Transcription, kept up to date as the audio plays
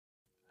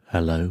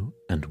Hello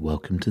and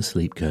welcome to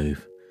Sleep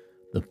Cove,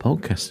 the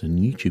podcast and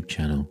YouTube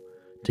channel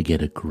to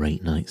get a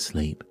great night's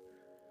sleep.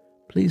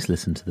 Please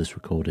listen to this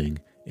recording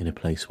in a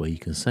place where you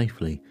can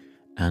safely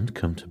and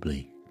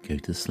comfortably go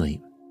to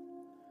sleep.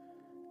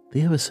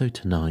 The episode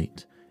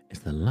tonight is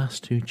the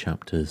last two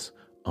chapters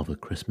of A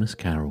Christmas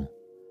Carol.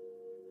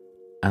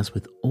 As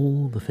with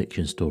all the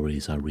fiction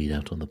stories I read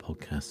out on the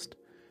podcast,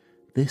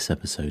 this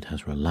episode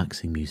has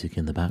relaxing music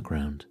in the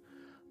background.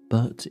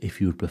 But if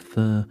you would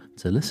prefer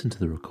to listen to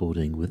the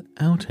recording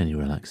without any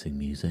relaxing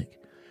music,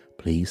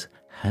 please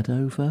head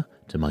over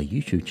to my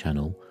YouTube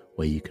channel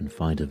where you can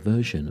find a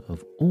version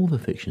of all the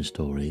fiction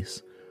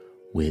stories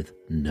with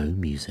no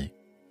music.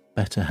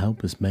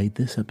 BetterHelp has made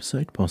this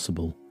episode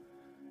possible.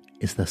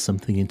 Is there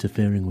something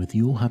interfering with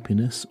your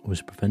happiness or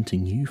is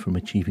preventing you from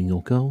achieving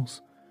your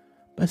goals?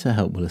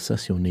 BetterHelp will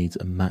assess your needs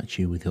and match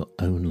you with your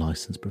own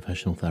licensed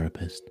professional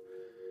therapist.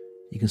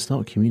 You can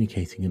start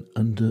communicating in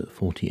under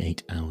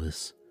 48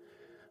 hours.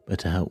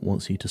 BetterHelp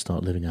wants you to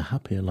start living a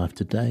happier life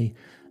today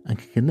and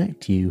can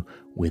connect you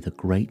with a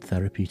great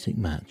therapeutic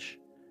match.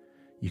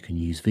 You can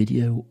use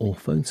video or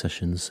phone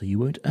sessions so you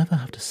won't ever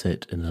have to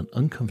sit in an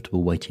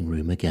uncomfortable waiting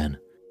room again.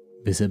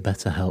 Visit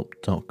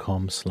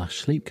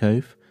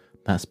betterhelp.com/sleepcove,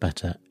 that's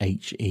better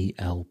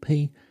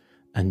HELP,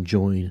 and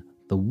join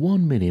the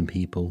 1 million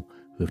people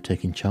who have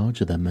taken charge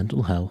of their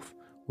mental health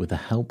with the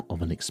help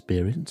of an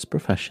experienced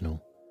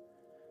professional.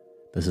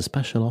 There's a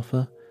special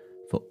offer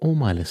for all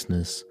my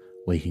listeners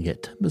where you can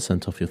get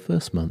 10% off your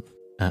first month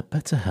at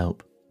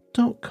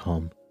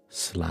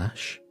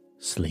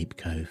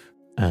betterhelp.com/sleepcove.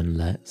 And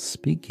let's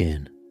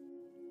begin.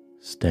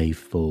 Stave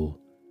 4,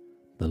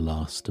 The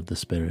Last of the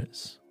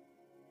Spirits.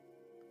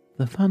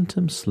 The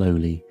phantom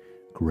slowly,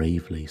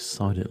 gravely,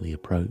 silently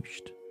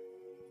approached.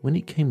 When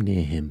it came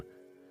near him,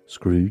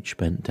 Scrooge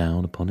bent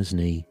down upon his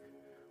knee,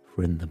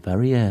 for in the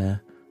very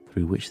air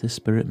through which the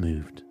spirit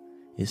moved,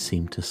 it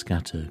seemed to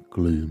scatter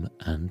gloom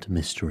and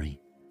mystery.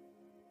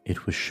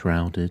 It was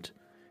shrouded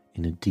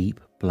in a deep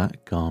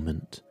black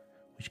garment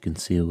which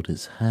concealed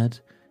its head,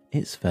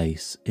 its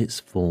face,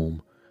 its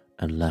form,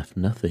 and left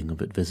nothing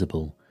of it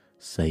visible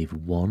save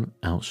one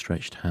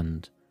outstretched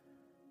hand.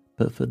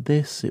 But for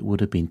this it would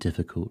have been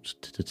difficult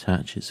to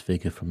detach its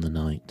figure from the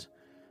night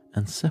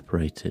and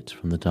separate it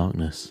from the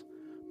darkness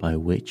by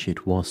which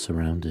it was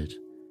surrounded.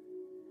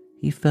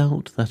 He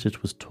felt that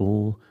it was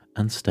tall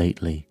and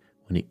stately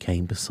when it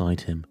came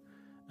beside him,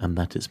 and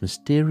that its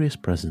mysterious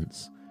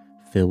presence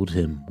filled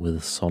him with a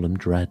solemn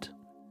dread.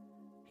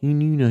 He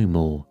knew no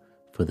more,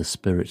 for the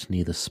spirit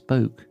neither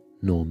spoke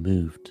nor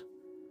moved.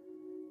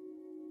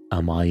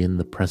 "Am I in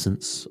the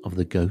presence of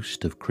the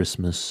ghost of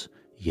Christmas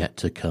yet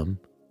to come?"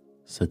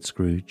 said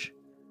Scrooge.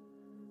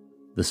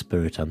 The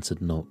spirit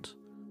answered not,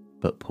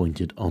 but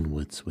pointed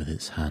onwards with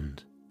its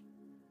hand.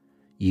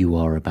 "You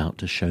are about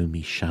to show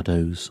me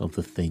shadows of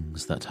the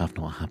things that have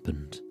not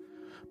happened,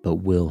 but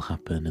will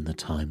happen in the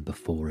time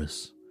before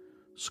us,"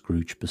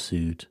 Scrooge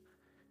pursued.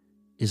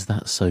 "Is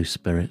that so,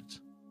 spirit?"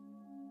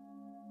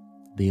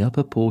 The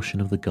upper portion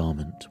of the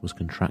garment was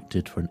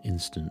contracted for an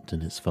instant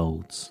in its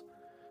folds,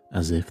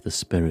 as if the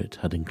spirit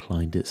had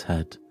inclined its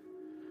head.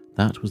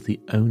 That was the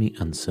only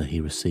answer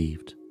he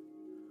received.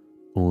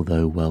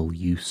 Although well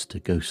used to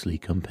ghostly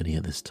company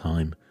at this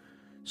time,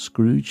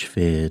 Scrooge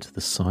feared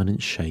the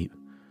silent shape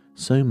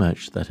so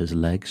much that his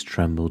legs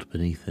trembled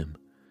beneath him,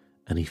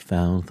 and he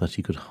found that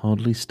he could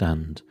hardly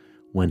stand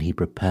when he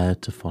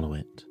prepared to follow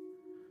it.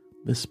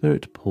 The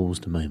spirit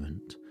paused a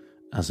moment,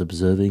 as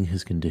observing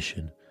his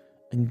condition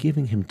and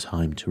giving him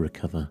time to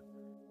recover.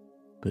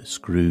 But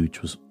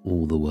Scrooge was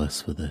all the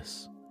worse for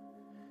this.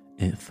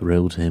 It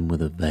thrilled him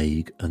with a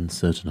vague,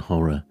 uncertain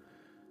horror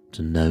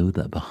to know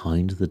that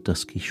behind the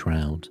dusky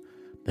shroud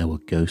there were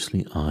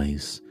ghostly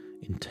eyes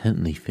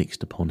intently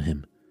fixed upon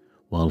him,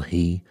 while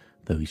he,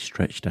 though he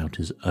stretched out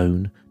his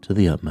own to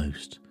the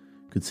utmost,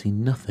 could see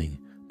nothing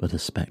but a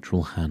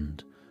spectral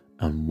hand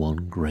and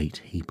one great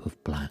heap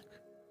of black.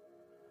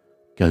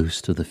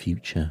 "Ghost of the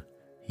future,"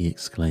 he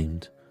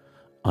exclaimed,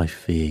 "I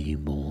fear you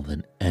more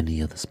than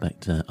any other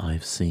spectre I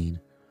have seen.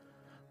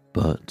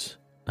 But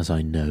as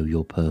I know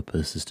your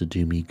purpose is to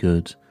do me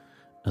good,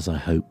 as I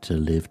hope to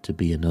live to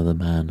be another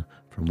man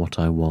from what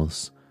I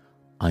was,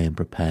 I am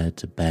prepared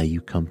to bear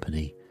you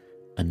company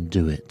and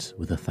do it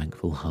with a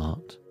thankful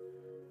heart.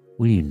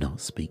 Will you not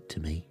speak to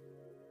me?"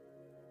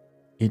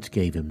 It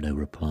gave him no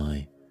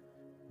reply.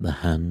 The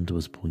hand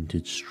was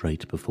pointed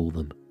straight before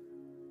them.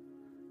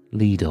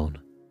 "Lead on,"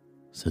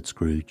 said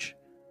Scrooge.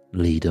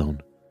 "Lead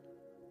on.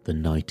 The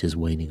night is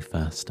waning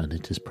fast and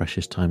it is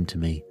precious time to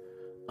me.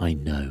 I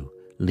know.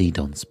 Lead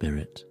on,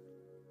 spirit."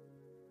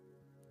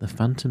 The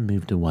phantom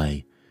moved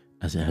away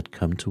as it had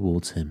come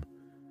towards him.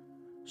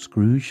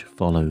 Scrooge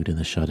followed in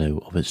the shadow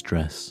of its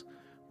dress,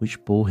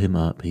 which bore him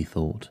up, he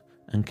thought,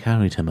 and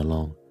carried him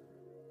along.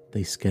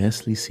 They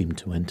scarcely seemed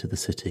to enter the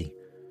city,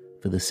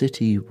 for the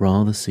city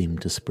rather seemed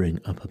to spring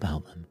up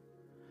about them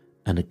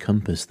and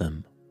encompass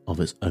them of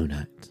its own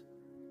act.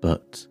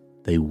 But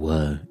they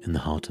were in the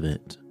heart of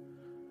it,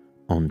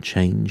 on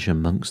 'change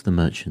amongst the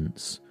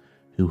merchants,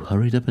 who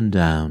hurried up and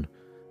down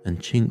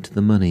and chinked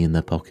the money in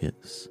their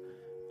pockets,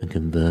 and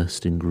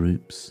conversed in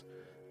groups,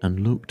 and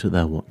looked at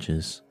their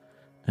watches,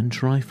 and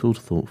trifled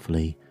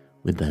thoughtfully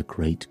with their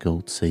great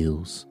gold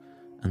seals,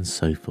 and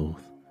so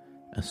forth,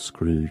 as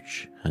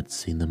Scrooge had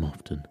seen them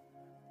often.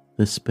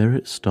 The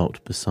spirit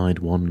stopped beside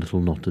one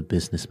little knot of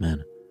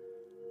businessmen.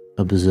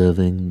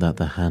 Observing that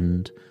the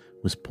hand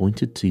was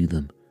pointed to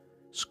them,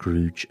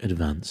 Scrooge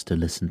advanced to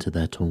listen to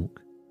their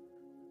talk.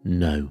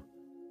 "No,"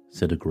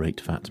 said a great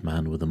fat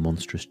man with a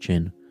monstrous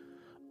chin.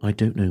 "I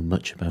don't know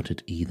much about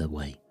it either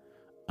way.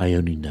 I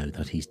only know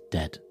that he's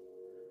dead."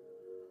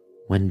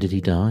 "When did he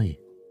die?"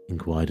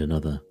 inquired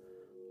another.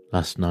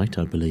 "Last night,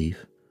 I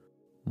believe."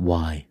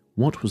 "Why,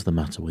 what was the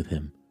matter with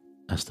him?"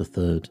 asked a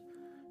third,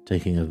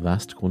 taking a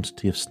vast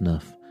quantity of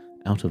snuff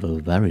out of a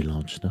very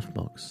large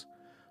snuff-box.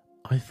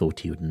 "I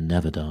thought he would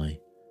never die."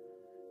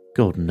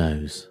 "God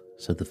knows,"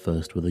 said the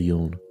first with a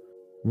yawn.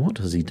 "What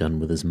has he done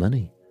with his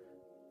money?"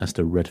 asked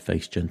a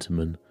red-faced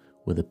gentleman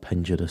with a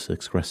pendulous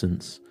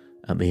excrescence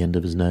at the end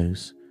of his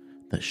nose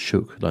that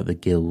shook like the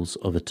gills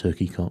of a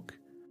turkey-cock.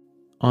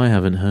 "I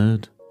haven't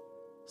heard,"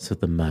 said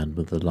the man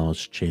with the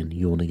large chin,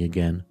 yawning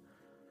again.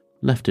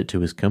 "Left it to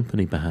his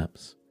company,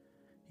 perhaps.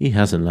 He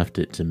hasn't left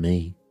it to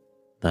me.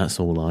 That's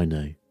all I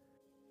know."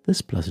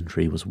 This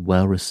pleasantry was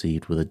well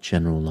received with a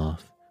general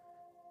laugh.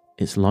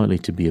 "It's likely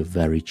to be a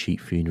very cheap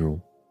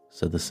funeral,"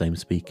 said the same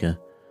speaker,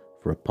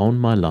 "for upon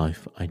my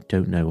life I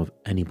don't know of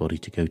anybody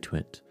to go to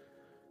it.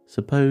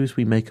 Suppose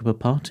we make up a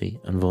party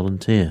and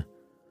volunteer?"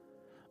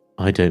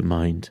 "I don't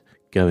mind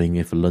going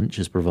if lunch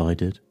is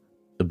provided,"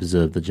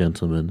 observed the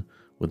gentleman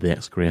with the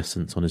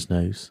excrescence on his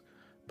nose,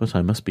 "but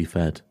I must be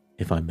fed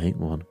if I make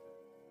one."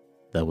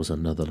 There was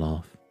another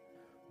laugh.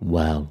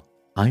 "Well,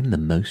 I'm the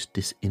most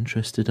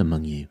disinterested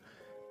among you,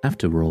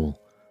 after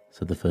all,"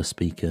 said the first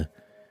speaker,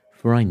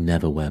 "for I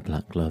never wear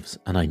black gloves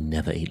and I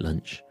never eat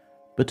lunch,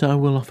 but I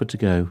will offer to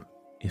go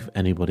if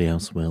anybody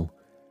else will.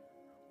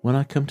 When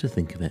I come to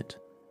think of it,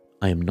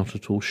 I am not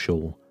at all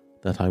sure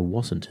that I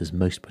wasn't his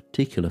most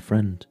particular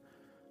friend,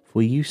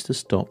 for he used to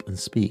stop and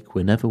speak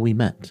whenever we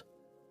met.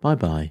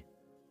 Bye-bye."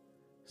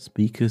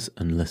 Speakers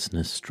and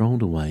listeners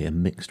strolled away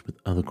and mixed with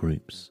other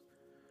groups.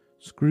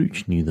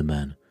 Scrooge knew the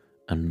men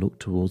and looked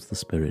towards the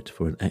spirit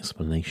for an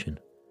explanation.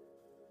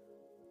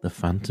 The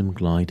phantom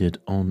glided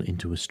on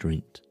into a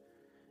street.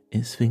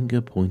 Its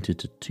finger pointed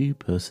to two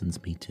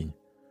persons meeting.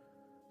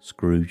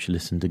 Scrooge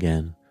listened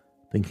again,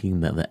 thinking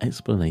that the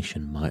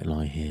explanation might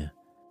lie here.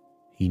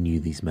 He knew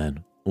these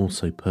men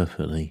also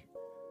perfectly.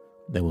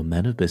 They were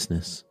men of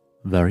business,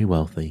 very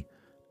wealthy,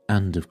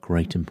 and of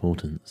great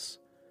importance.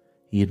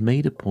 He had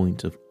made a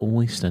point of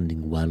always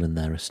standing well in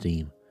their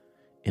esteem,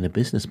 in a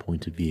business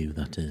point of view,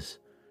 that is,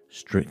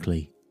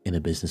 strictly in a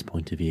business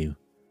point of view.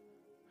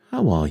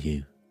 "How are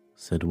you?"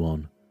 said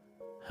one.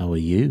 "How are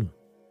you?"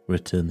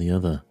 returned the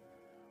other.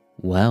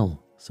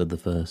 "Well," said the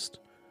first,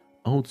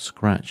 "Old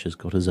Scratch has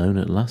got his own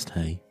at last,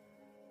 hey?"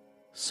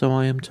 "So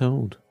I am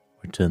told,"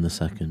 returned the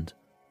second.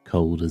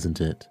 "Cold, isn't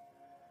it?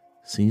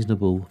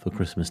 Seasonable for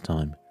Christmas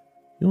time.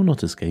 You're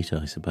not a skater,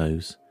 I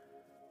suppose?"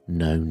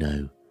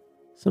 No.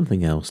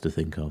 Something else to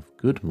think of.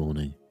 Good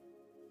morning."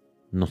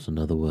 Not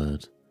another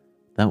word.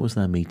 That was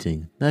their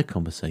meeting, their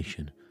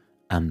conversation,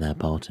 and their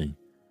parting.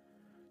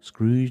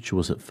 Scrooge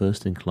was at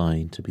first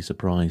inclined to be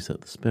surprised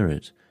that the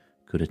spirit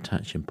could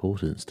attach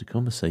importance to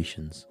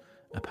conversations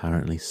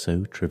apparently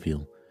so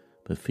trivial,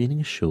 but feeling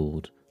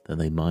assured that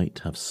they might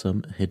have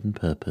some hidden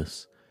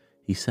purpose,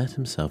 he set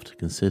himself to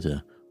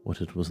consider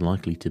what it was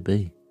likely to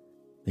be.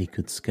 They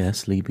could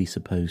scarcely be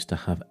supposed to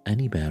have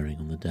any bearing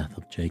on the death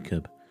of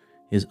Jacob,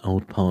 his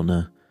old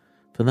partner,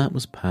 for that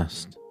was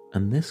past,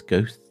 and this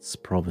ghost's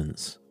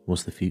province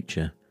was the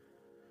future.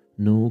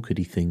 Nor could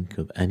he think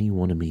of any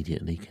one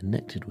immediately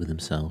connected with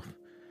himself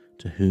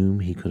to whom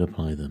he could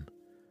apply them,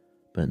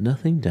 but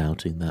nothing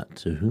doubting that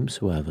to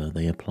whomsoever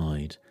they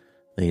applied,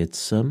 they had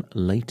some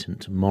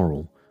latent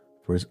moral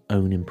for his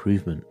own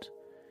improvement.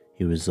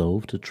 He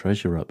resolved to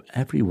treasure up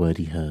every word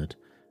he heard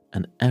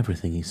and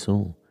everything he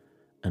saw,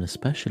 and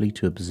especially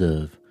to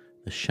observe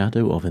the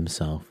shadow of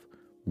himself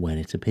when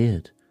it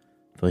appeared,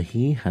 for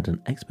he had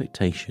an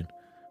expectation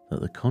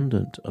that the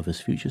conduct of his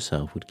future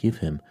self would give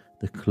him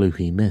the clue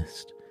he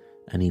missed,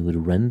 and he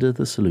would render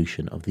the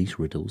solution of these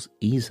riddles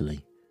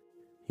easily.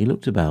 He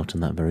looked about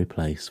in that very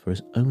place for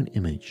his own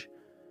image,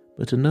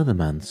 but another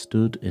man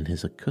stood in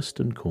his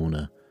accustomed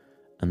corner,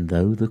 and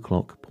though the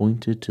clock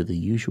pointed to the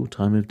usual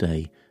time of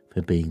day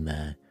for being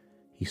there,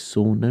 he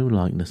saw no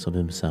likeness of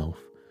himself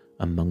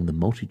among the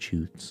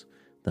multitudes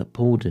that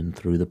poured in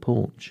through the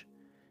porch.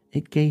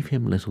 It gave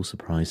him little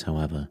surprise,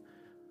 however,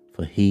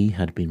 for he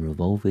had been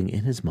revolving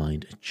in his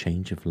mind a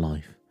change of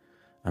life,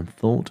 and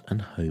thought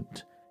and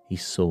hoped he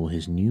saw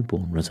his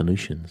newborn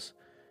resolutions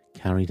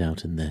carried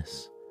out in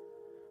this.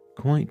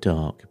 Quite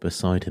dark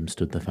beside him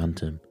stood the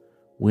phantom,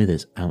 with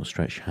its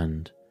outstretched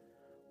hand.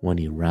 When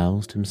he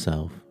roused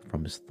himself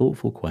from his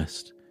thoughtful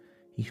quest,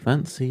 he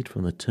fancied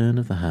from the turn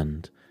of the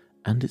hand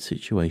and its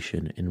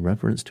situation in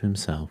reference to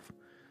himself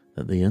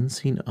that the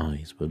unseen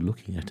eyes were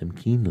looking at him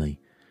keenly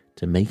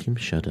to make him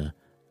shudder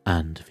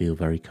and feel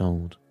very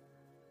cold.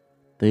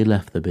 They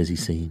left the busy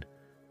scene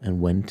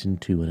and went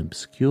into an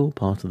obscure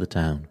part of the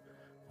town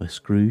where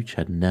Scrooge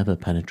had never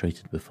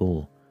penetrated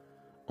before,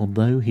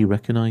 although he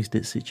recognised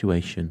its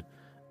situation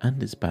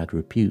and its bad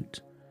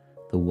repute.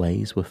 The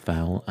ways were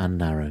foul and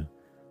narrow,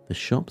 the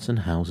shops and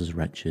houses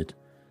wretched,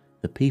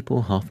 the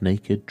people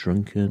half-naked,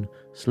 drunken,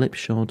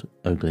 slipshod,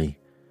 ugly.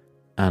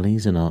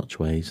 Alleys and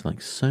archways,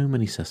 like so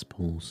many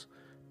cesspools,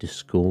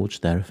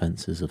 disgorged their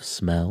offences of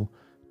smell,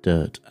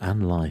 dirt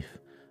and life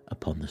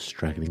upon the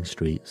straggling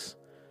streets,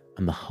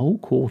 and the whole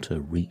quarter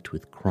reeked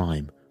with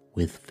crime,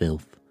 with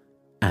filth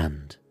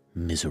and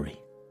misery.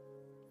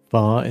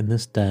 Far in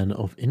this den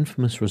of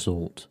infamous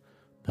resort,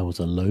 there was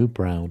a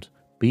low-browed,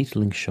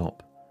 beetling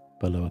shop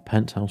below a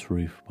penthouse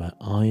roof where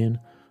iron,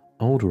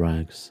 old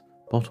rags,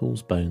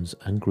 bottles, bones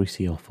and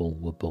greasy offal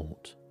were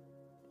bought.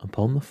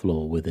 Upon the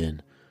floor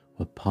within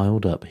were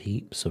piled up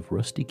heaps of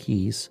rusty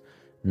keys,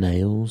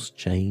 nails,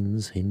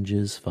 chains,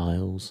 hinges,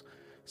 files,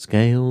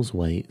 scales,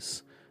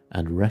 weights,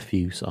 and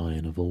refuse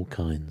iron of all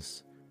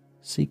kinds.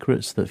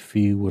 Secrets that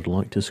few would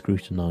like to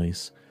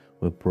scrutinize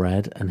were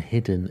bred and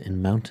hidden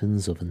in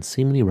mountains of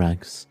unseemly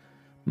rags,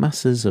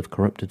 masses of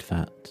corrupted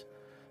fat,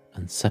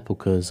 and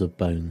sepulchres of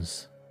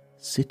bones.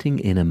 Sitting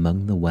in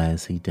among the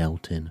wares he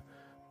dealt in,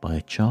 by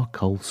a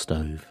charcoal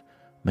stove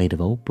made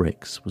of old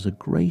bricks, was a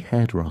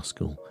grey-haired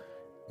rascal,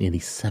 nearly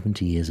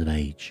 70 years of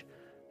age,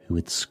 who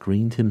had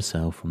screened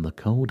himself from the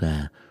cold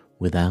air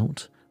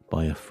without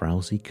by a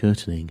frowsy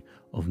curtaining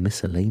of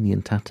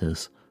miscellaneous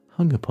tatters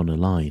hung upon a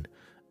line,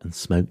 and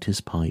smoked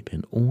his pipe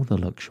in all the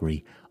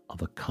luxury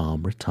of a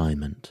calm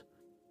retirement.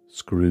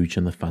 Scrooge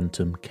and the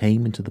Phantom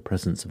came into the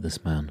presence of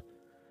this man,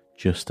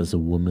 just as a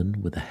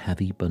woman with a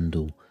heavy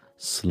bundle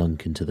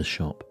slunk into the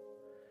shop.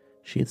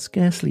 She had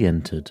scarcely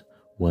entered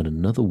when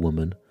another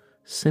woman,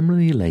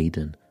 similarly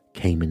laden,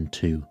 came in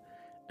too,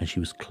 and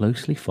she was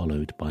closely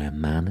followed by a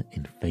man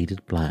in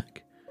faded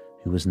black,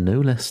 who was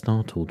no less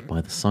startled by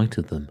the sight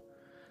of them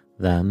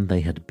than they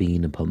had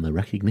been upon the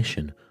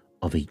recognition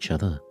of each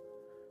other.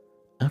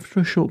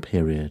 After a short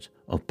period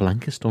of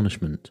blank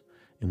astonishment,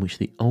 in which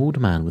the old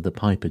man with the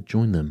pipe had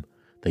joined them,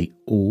 they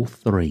all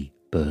three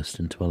burst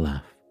into a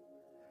laugh.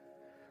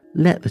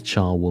 "Let the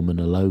charwoman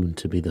alone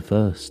to be the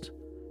first,"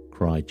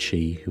 cried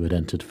she who had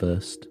entered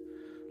first.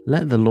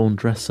 "Let the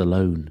laundress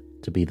alone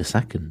to be the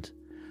second,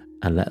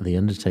 and let the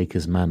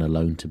undertaker's man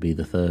alone to be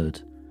the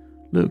third.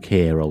 Look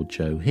here, old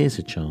Joe, here's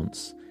a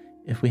chance,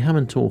 if we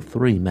haven't all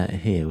three met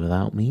here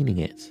without meaning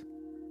it."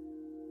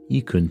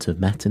 "You couldn't have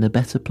met in a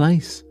better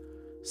place,"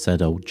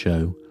 said old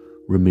Joe,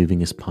 removing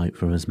his pipe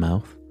from his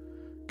mouth.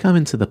 "Come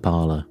into the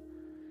parlour.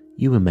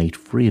 You were made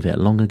free of it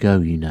long ago,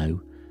 you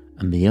know,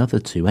 and the other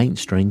two ain't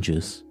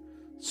strangers.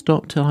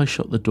 Stop till I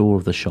shut the door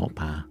of the shop,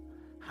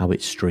 how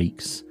it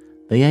streaks.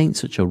 They ain't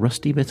such a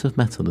rusty bit of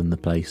metal in the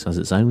place as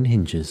its own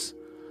hinges,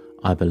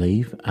 I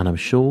believe, and I'm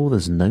sure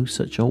there's no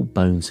such old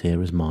bones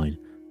here as mine.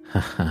 Ha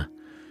ha,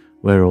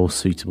 we're all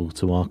suitable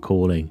to our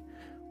calling.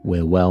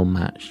 We're well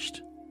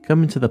matched.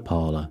 Come into the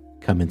parlour,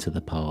 come into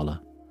the parlour."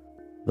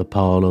 The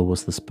parlour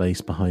was the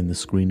space behind the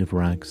screen of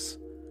rags.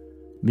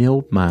 The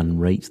old man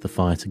raked the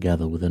fire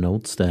together with an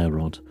old stair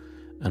rod,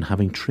 and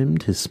having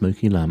trimmed his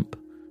smoky lamp,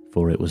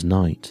 for it was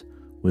night,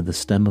 with the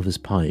stem of his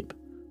pipe,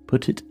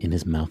 put it in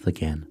his mouth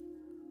again.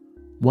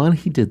 While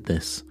he did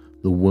this,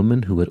 the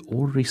woman who had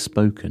already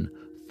spoken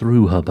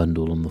threw her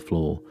bundle on the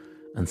floor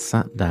and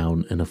sat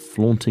down in a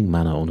flaunting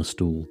manner on a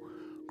stool,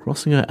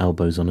 crossing her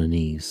elbows on her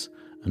knees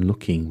and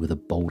looking with a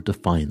bold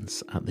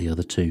defiance at the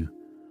other two.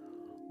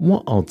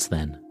 "What odds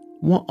then?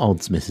 What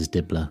odds, Mrs.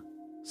 Dibbler?"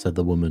 said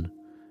the woman.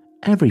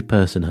 "Every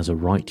person has a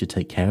right to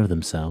take care of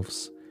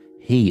themselves.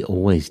 He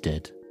always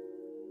did."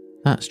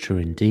 "That's true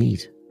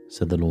indeed,"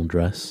 said the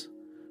laundress.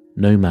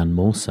 "No man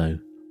more so.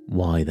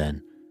 Why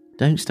then,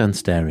 don't stand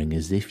staring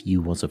as if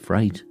you was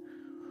afraid.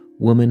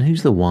 Woman,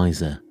 who's the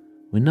wiser?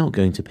 We're not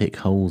going to pick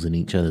holes in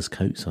each other's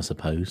coats, I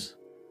suppose."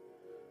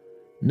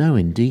 "No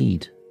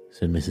indeed,"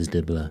 said Mrs.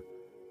 Dibbler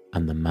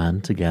and the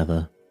man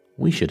together.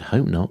 "We should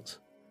hope not."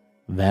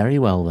 "Very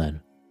well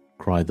then,"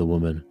 cried the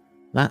woman.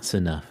 "That's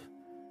enough.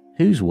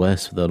 Who's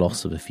worse for the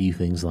loss of a few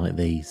things like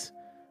these?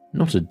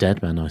 Not a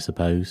dead man, I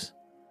suppose."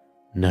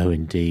 "No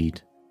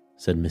indeed,"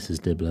 said Mrs.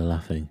 Dibbler,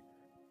 laughing.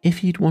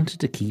 "If you'd wanted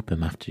to keep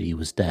him after he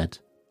was dead,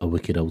 a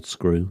wicked old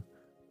screw,"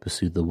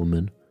 pursued the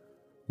woman,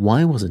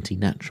 "why wasn't he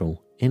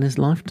natural in his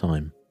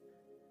lifetime?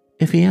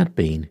 If he had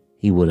been,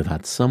 he would have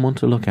had someone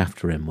to look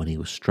after him when he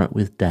was struck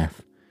with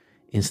death,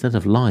 instead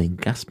of lying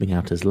gasping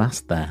out his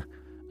last there,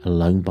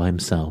 alone by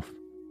himself."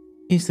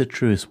 "It's the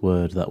truest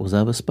word that was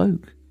ever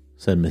spoke,"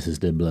 said Mrs.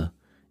 Dibbler.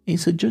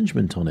 "It's a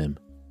judgment on him."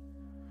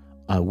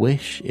 "I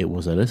wish it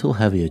was a little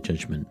heavier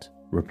judgment,"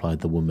 replied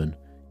the woman.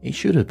 "It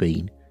should have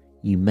been,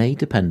 you may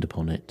depend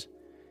upon it.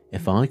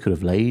 If I could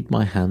have laid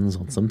my hands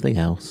on something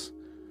else.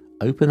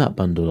 Open that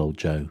bundle, old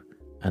Joe,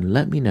 and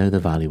let me know the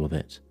value of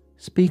it.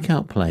 Speak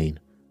out plain.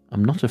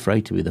 I'm not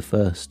afraid to be the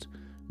first,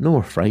 nor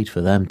afraid for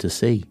them to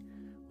see.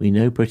 We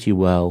know pretty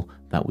well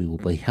that we will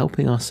be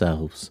helping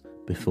ourselves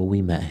before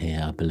we met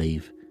here, I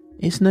believe.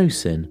 It's no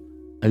sin.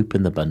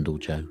 Open the bundle,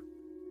 Joe.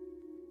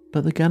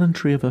 But the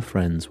gallantry of her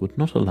friends would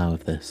not allow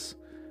of this,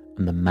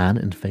 and the man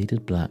in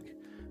faded black,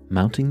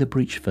 mounting the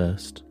breech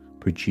first,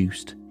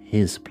 produced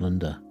his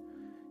plunder.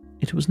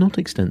 It was not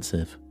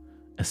extensive.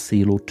 A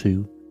seal or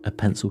two, a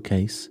pencil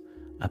case,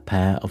 a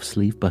pair of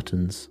sleeve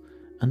buttons,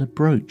 and a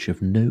brooch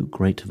of no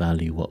great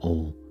value were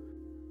all.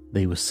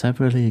 They were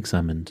severally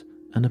examined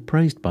and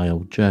appraised by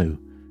old Joe,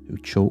 who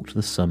chalked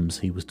the sums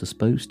he was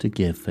disposed to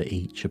give for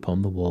each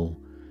upon the wall,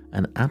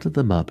 and added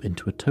them up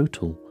into a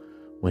total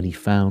when he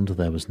found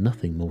there was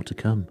nothing more to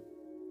come.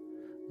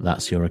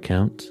 "That's your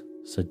account,"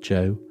 said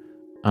Joe,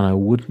 "and I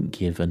wouldn't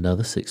give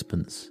another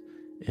sixpence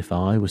if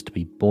I was to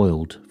be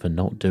boiled for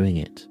not doing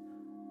it.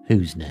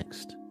 Who's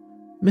next?"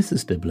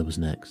 Mrs. Dibbler was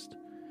next.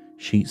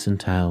 Sheets and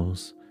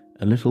towels,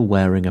 a little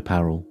wearing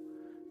apparel,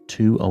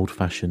 2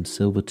 old-fashioned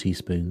silver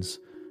teaspoons,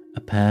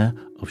 a pair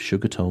of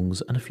sugar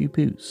tongs and a few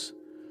boots.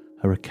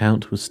 Her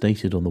account was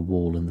stated on the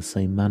wall in the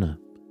same manner.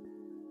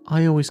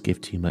 "I always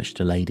give too much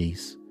to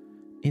ladies.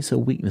 It's a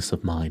weakness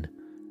of mine,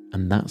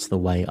 and that's the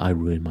way I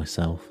ruin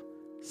myself,"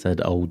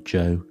 said old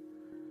Joe.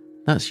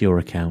 "That's your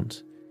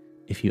account.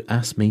 If you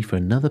asked me for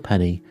another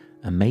penny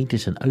and made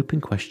it an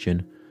open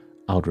question,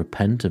 I'd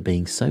repent of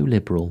being so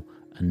liberal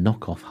and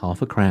knock off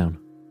half a crown."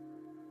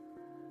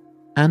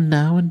 "And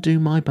now undo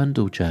my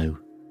bundle, Joe,"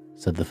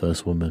 said the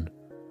first woman.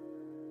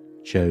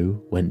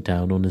 Joe went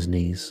down on his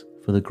knees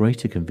for the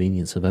greater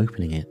convenience of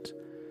opening it,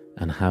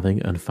 and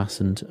having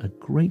unfastened a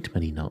great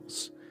many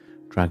knots,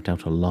 dragged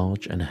out a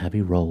large and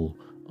heavy roll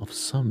of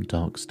some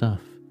dark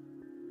stuff.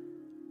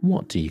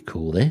 "What do you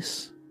call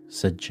this?"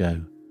 said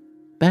Joe.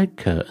 "Bed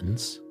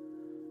curtains?"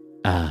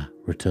 "Ah,"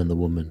 returned the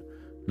woman,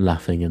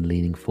 laughing and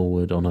leaning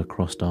forward on her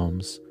crossed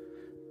arms.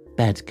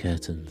 "Bed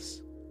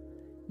curtains.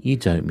 You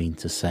don't mean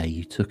to say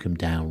you took him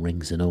down,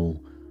 rings and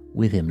all,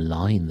 with him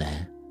lying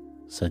there?"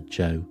 said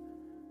Joe.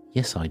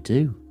 "Yes, I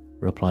do,"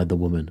 replied the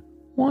woman.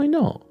 "Why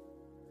not?"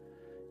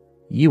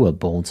 "You were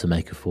born to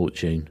make a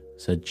fortune,"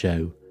 said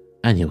Joe,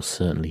 "and you'll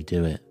certainly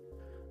do it.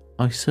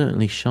 I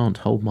certainly shan't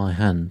hold my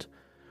hand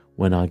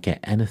when I get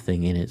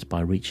anything in it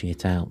by reaching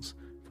it out,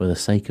 for the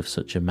sake of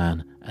such a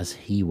man as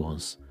he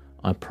was,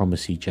 I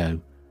promise you,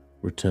 Joe,"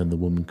 returned the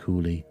woman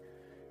coolly.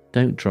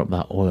 "Don't drop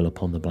that oil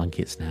upon the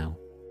blankets now."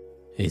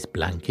 "His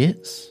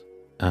blankets?"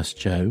 asked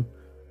Joe.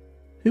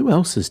 "Who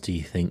else's do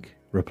you think?"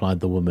 replied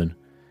the woman.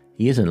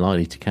 "He isn't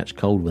likely to catch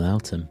cold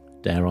without him,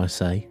 dare I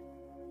say."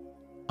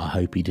 "I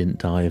hope he didn't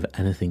die of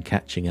anything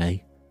catching, eh?"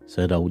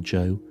 said old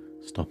Joe,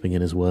 stopping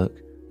in his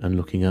work and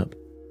looking up.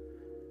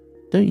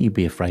 "Don't you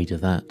be afraid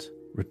of that,"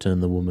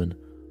 returned the woman.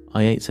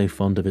 "I ain't so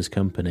fond of his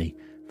company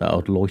that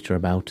I'd loiter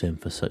about him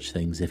for such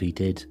things if he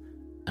did.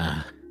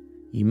 Ah,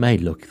 you may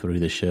look through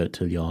the shirt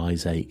till your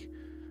eyes ache,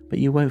 but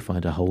you won't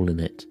find a hole in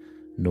it,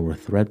 nor a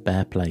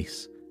threadbare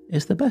place.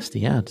 It's the best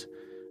he had,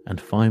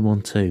 and fine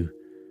one too.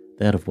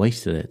 They'd have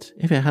wasted it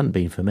if it hadn't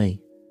been for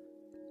me."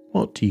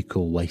 "What do you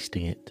call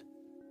wasting it?"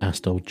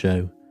 asked old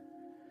Joe.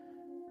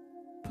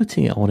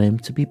 "Putting it on him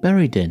to be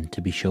buried in,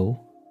 to be sure,"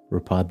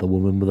 replied the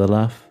woman with a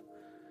laugh.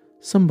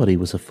 "Somebody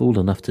was a fool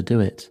enough to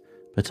do it,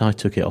 but I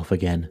took it off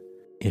again.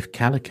 If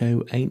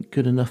calico ain't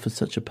good enough for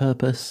such a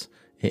purpose,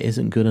 it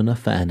isn't good enough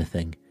for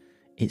anything.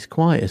 It's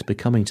quite as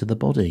becoming to the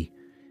body.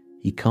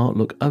 He can't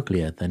look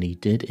uglier than he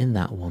did in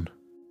that one."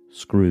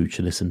 Scrooge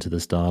listened to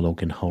this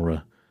dialogue in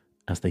horror,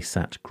 as they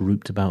sat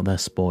grouped about their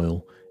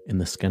spoil in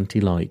the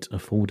scanty light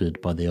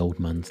afforded by the old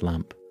man's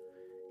lamp.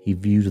 He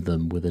viewed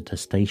them with a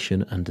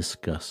detestation and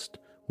disgust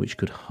which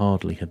could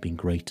hardly have been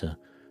greater,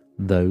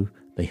 though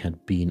they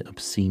had been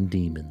obscene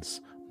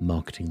demons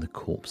marketing the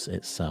corpse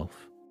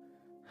itself.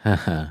 "Ha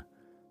ha,"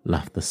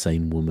 laughed the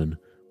same woman,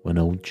 when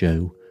old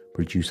Joe,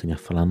 producing a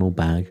flannel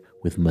bag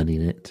with money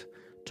in it,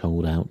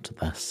 told out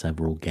their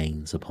several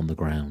gains upon the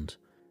ground.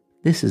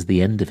 "This is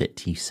the end of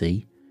it, you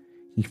see.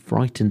 He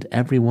frightened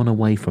everyone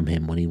away from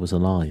him when he was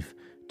alive,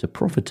 to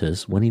profit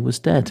us when he was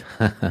dead.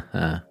 Ha ha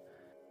ha."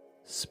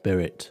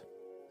 "Spirit,"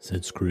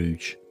 said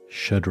Scrooge,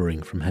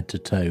 shuddering from head to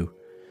toe.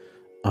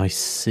 I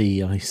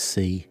see.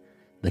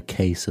 The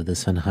case of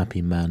this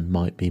unhappy man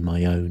might be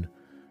my own.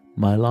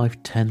 My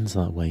life tends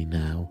that way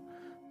now.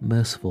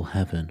 Merciful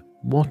heaven,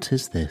 what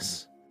is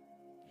this?"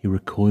 He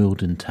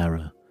recoiled in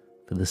terror,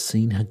 for the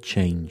scene had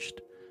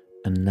changed,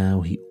 and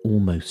now he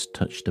almost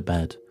touched a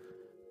bed,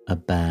 a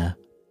bare,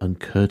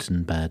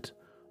 uncurtained bed,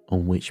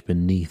 on which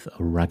beneath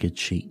a ragged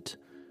sheet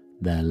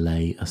there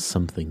lay a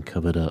something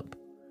covered up,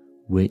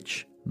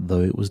 which,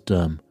 though it was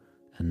dumb,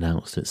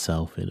 announced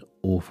itself in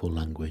awful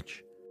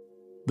language.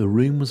 The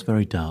room was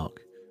very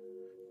dark,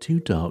 too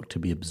dark to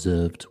be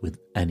observed with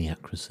any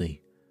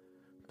accuracy,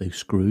 though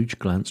Scrooge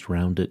glanced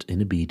round it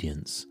in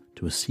obedience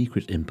to a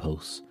secret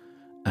impulse,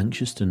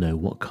 anxious to know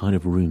what kind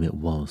of room it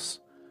was.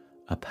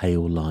 A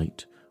pale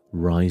light,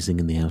 rising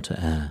in the outer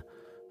air,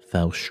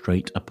 fell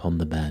straight upon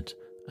the bed,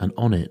 and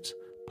on it,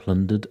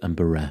 plundered and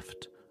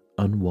bereft,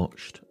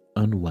 unwatched,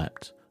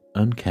 unwept,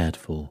 uncared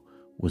for,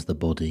 was the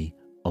body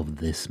of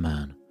this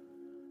man.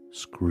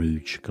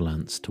 Scrooge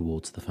glanced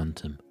towards the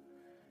phantom.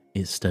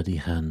 Its steady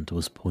hand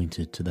was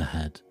pointed to the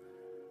head,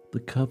 The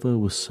cover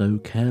was so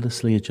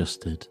carelessly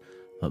adjusted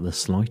that the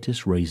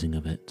slightest raising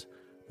of it,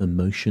 the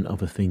motion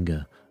of a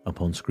finger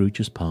upon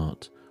Scrooge's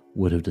part,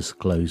 would have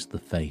disclosed the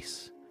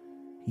face.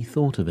 He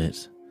thought of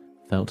it,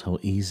 felt how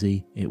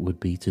easy it would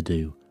be to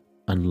do,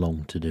 and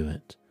longed to do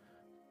it,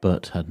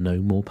 but had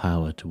no more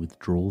power to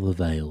withdraw the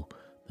veil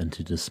than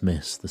to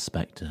dismiss the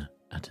spectre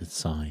at his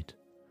side.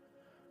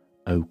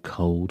 O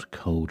cold,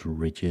 cold,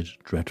 rigid,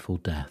 dreadful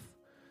death,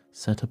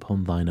 set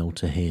upon thine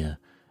altar here,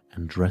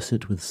 and dress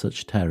it with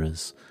such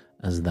terrors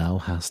as thou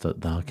hast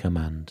at thy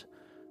command,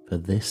 for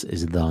this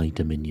is thy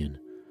dominion.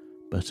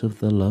 But of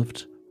the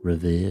loved,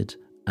 revered,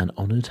 and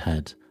honoured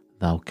head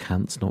thou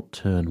canst not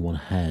turn one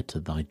hair to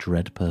thy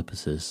dread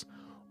purposes,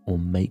 or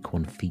make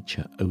one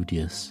feature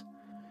odious.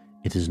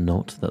 It is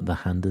not that the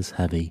hand is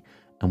heavy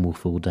and will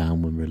fall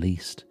down when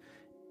released.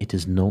 It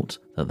is not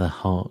that the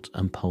heart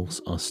and pulse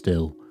are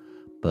still,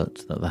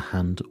 but that the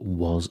hand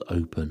was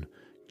open,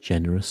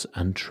 generous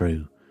and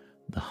true,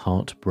 the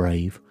heart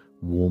brave,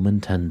 warm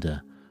and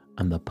tender,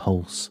 and the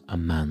pulse a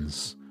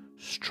man's.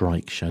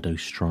 Strike, shadow,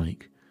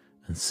 strike,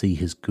 and see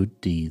his good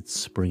deeds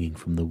springing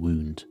from the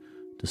wound,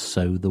 to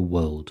sow the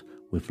world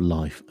with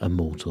life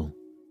immortal.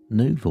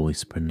 No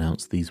voice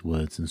pronounced these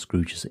words in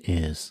Scrooge's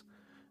ears,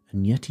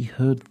 and yet he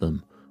heard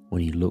them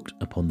when he looked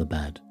upon the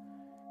bed.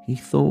 He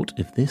thought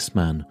if this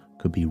man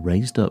could be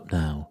raised up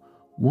now,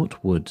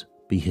 what would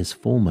be his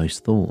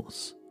foremost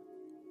thoughts?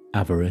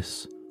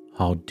 Avarice,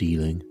 hard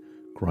dealing,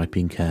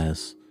 griping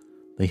cares,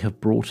 they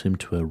have brought him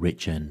to a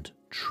rich end,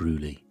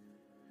 truly.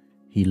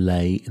 He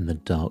lay in the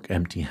dark,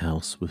 empty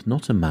house with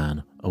not a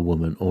man, a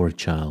woman, or a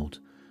child,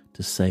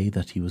 to say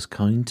that he was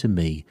kind to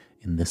me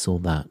in this or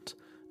that,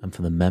 and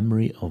for the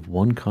memory of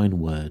one kind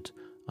word,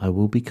 I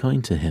will be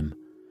kind to him.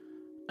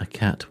 A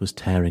cat was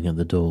tearing at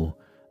the door,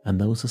 and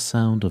there was a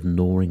sound of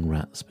gnawing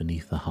rats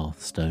beneath the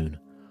hearthstone.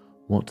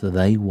 What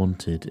they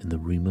wanted in the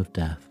room of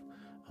death,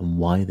 and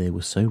why they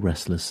were so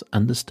restless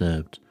and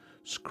disturbed,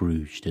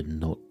 Scrooge did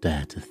not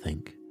dare to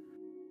think.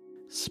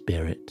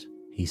 "Spirit,"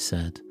 he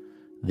said,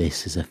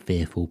 "this is a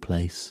fearful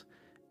place.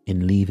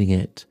 In leaving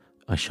it,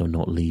 I shall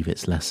not leave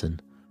its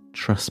lesson.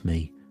 Trust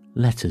me,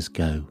 let us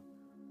go."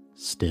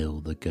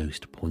 Still the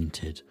ghost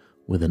pointed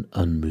with an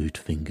unmoved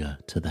finger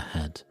to the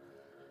head.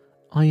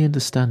 "I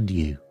understand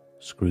you,"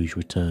 Scrooge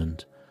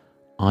returned.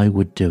 "I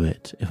would do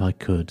it if I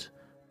could,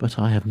 but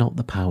I have not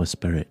the power,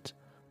 Spirit.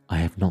 I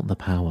have not the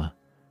power."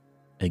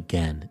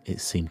 Again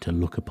it seemed to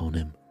look upon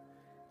him.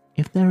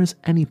 "If there is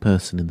any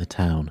person in the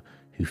town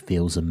who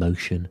feels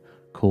emotion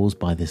caused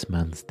by this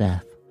man's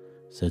death,"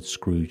 said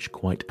Scrooge,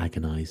 quite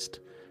agonized,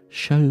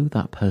 "show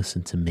that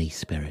person to me,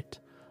 Spirit.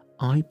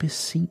 I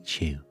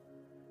beseech you."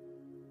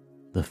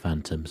 The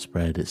phantom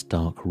spread its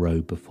dark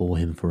robe before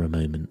him for a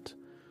moment,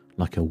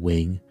 like a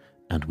wing,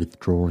 and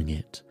withdrawing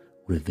it,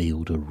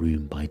 revealed a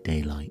room by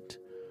daylight,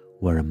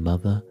 where a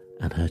mother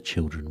and her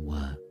children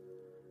were.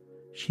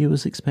 She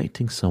was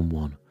expecting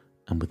someone,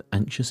 and with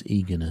anxious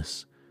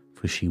eagerness,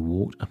 for she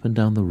walked up and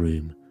down the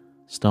room,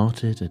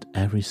 started at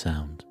every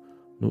sound,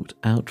 looked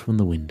out from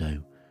the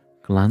window,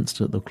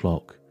 glanced at the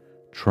clock,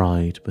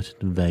 tried, but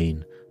in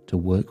vain, to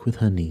work with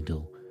her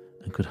needle,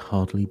 and could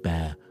hardly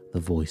bear the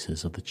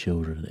voices of the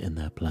children in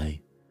their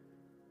play.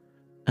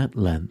 At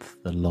length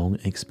the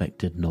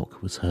long-expected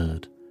knock was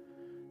heard.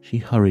 She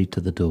hurried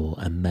to the door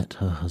and met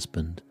her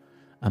husband,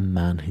 a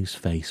man whose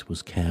face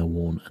was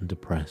careworn and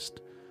depressed,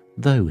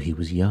 though he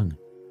was young.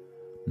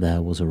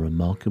 There was a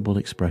remarkable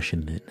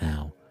expression in it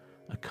now,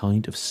 a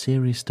kind of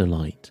serious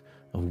delight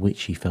of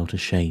which he felt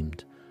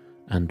ashamed,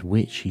 and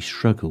which he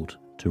struggled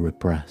to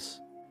repress.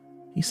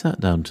 He sat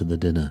down to the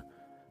dinner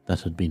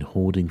that had been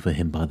hoarding for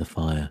him by the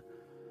fire,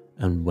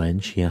 and when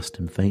she asked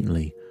him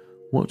faintly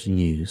what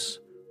news,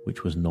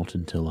 which was not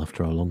until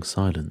after a long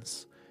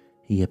silence,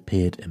 he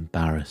appeared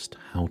embarrassed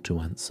how to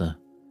answer.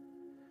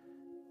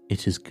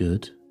 "It is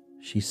good,"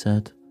 she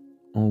said,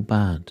 "or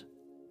bad,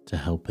 to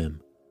help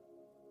him?"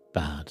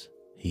 "Bad,"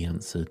 he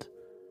answered.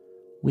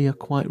 "We are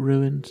quite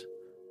ruined?"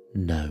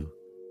 "No,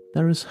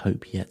 there is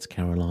hope yet,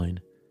 Caroline."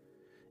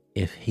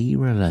 "If he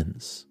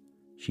relents,"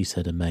 she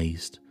said,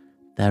 amazed,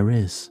 "there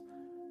is.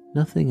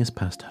 Nothing is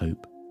past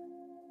hope.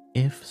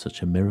 If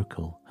such a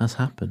miracle has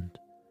happened."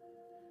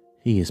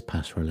 "He is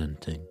past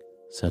relenting,"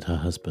 said her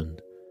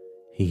husband.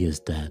 "He is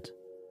dead."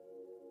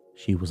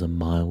 She was a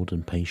mild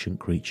and patient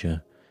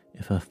creature,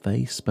 if her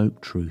face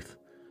spoke truth,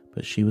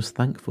 but she was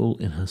thankful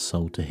in her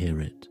soul to hear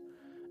it,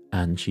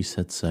 and she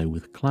said so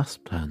with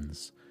clasped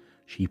hands.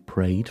 She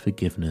prayed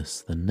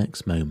forgiveness the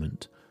next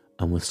moment,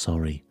 and was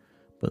sorry,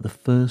 but the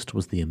first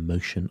was the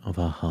emotion of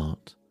her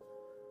heart.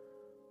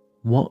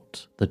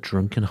 "What the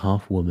drunken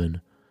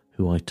half-woman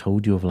who I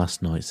told you of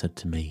last night said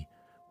to me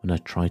when I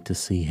tried to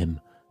see him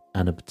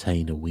and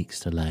obtain a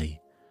week's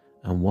delay,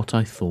 and what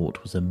I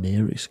thought was a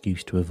mere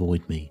excuse to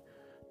avoid me,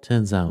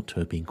 turns out to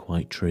have been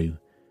quite true.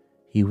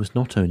 He was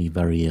not only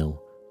very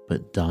ill,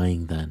 but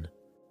dying then.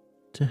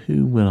 To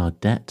whom will our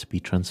debt be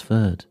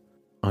transferred?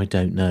 I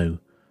don't know,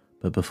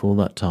 but before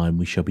that time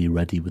we shall be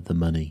ready with the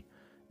money,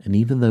 and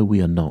even though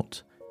we are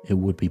not, it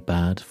would be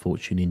bad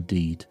fortune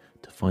indeed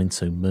to find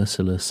so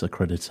merciless a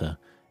creditor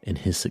in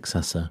his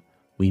successor,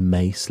 we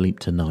may sleep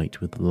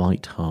tonight with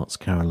light hearts,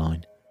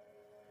 Caroline.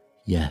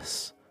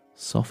 Yes,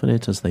 soften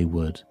it as they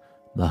would,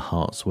 their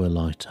hearts were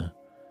lighter.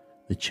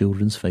 The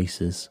children's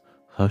faces,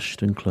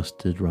 hushed and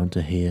clustered round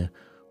to hear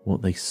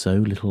what they so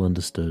little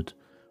understood,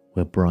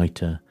 were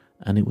brighter,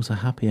 and it was a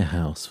happier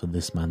house for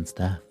this man's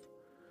death.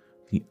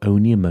 The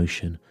only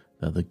emotion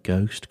that the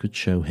ghost could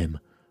show him,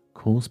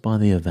 caused by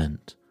the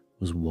event,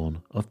 was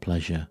one of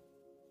pleasure.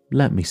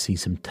 "Let me see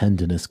some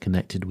tenderness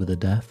connected with a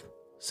death,"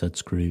 said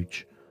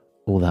Scrooge,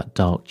 "or that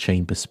dark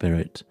chamber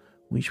spirit,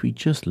 which we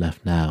just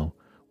left now,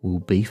 will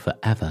be for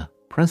ever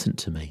present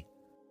to me."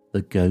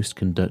 The ghost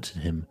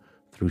conducted him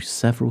through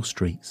several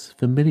streets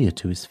familiar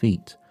to his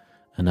feet,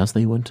 and as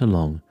they went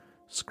along,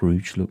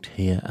 Scrooge looked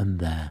here and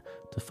there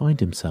to find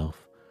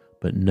himself,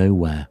 but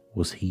nowhere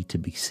was he to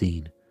be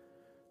seen.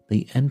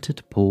 They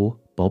entered poor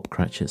Bob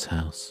Cratchit's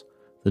house,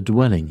 the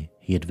dwelling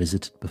he had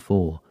visited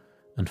before,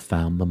 and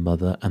found the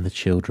mother and the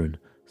children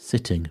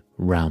sitting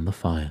round the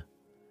fire.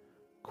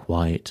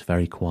 Quiet,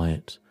 very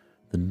quiet.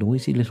 The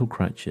noisy little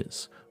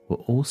Cratchits were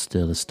all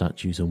still as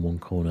statues in one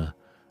corner,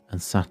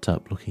 and sat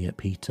up looking at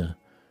Peter,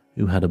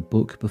 who had a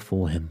book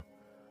before him.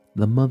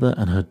 The mother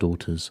and her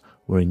daughters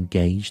were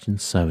engaged in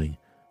sewing,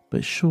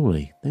 but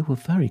surely they were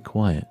very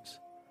quiet.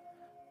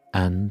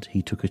 And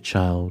he took a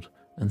child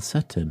and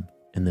set him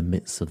in the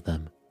midst of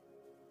them.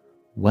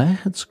 Where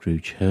had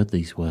Scrooge heard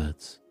these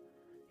words?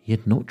 He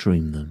had not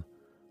dreamed them.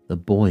 The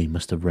boy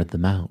must have read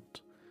them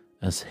out,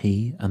 as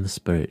he and the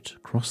spirit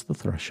crossed the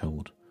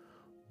threshold.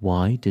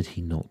 Why did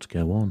he not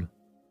go on?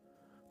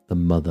 The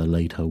mother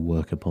laid her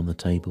work upon the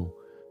table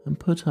and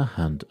put her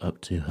hand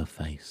up to her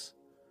face.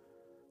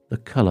 "The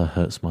colour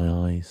hurts my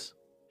eyes,"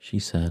 she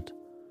said.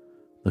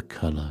 "The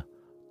colour.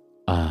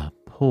 Ah,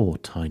 poor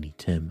Tiny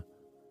Tim."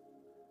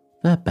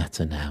 "They're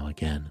better now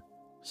again,"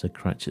 said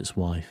Cratchit's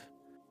wife.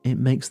 "It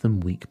makes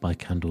them weak by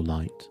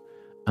candlelight,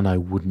 and I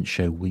wouldn't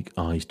show weak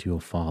eyes to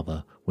your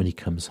father when he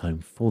comes home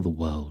for the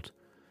world.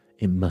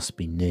 It must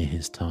be near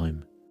his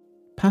time."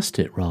 "Past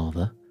it,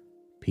 rather,"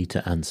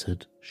 Peter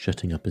answered,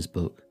 shutting up his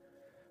book.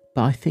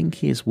 "But I think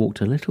he has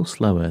walked a little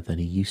slower than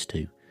he used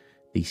to,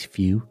 these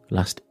few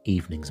last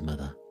evenings,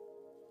 mother."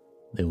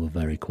 They were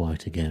very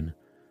quiet again.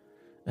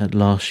 At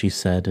last she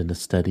said in a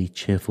steady,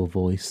 cheerful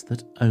voice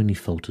that only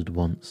faltered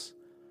once,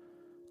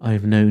 I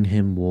have known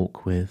him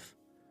walk with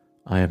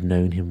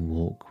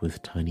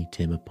Tiny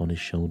Tim upon his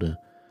shoulder,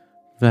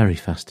 very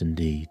fast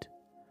indeed."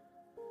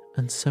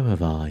 "And so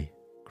have I,"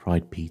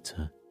 cried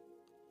Peter,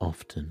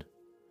 "often."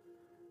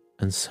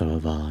 "And so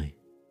have I,"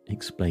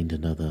 explained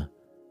another.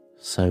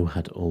 "So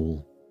had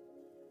all."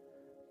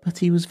 "But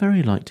he was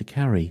very light to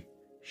carry,"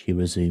 she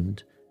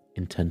resumed,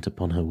 intent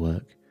upon her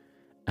work,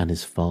 "and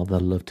his father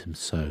loved him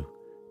so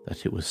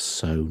that it was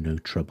so no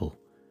trouble.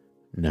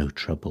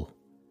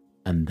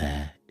 And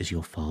there is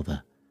your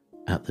father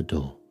at the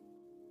door."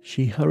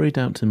 She hurried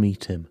out to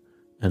meet him,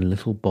 and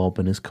little Bob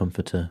and his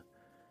comforter.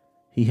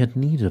 He had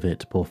need of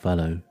it, poor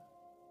fellow,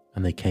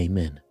 and they came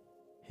in.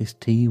 His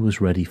tea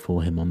was ready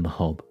for him on the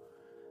hob,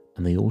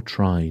 and they all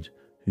tried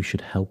who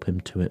should help him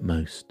to it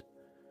most.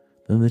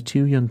 Then the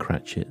two young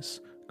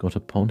Cratchits got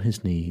upon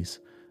his knees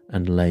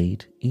and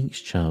laid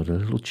each child a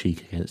little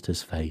cheek against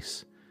his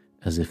face,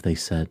 as if they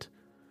said,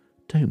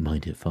 "Don't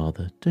mind it,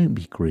 father, don't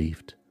be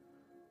grieved."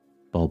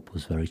 Bob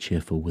was very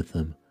cheerful with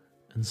them,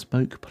 and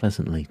spoke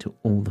pleasantly to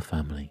all the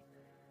family.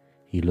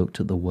 He looked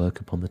at the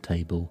work upon the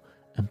table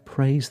and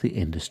praised the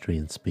industry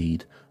and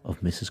speed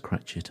of Mrs.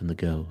 Cratchit and the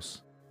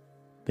girls.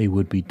 They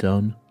would be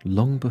done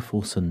long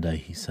before Sunday,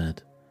 he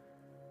said.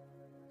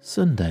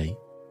 "Sunday?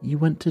 You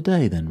went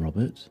today then,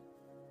 Robert?"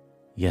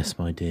 "Yes,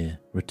 my dear,"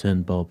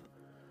 returned Bob.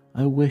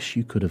 "I wish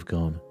you could have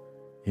gone.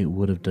 It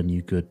would have done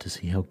you good to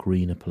see how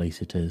green a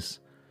place it is.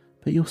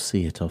 But you'll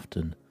see it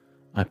often.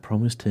 I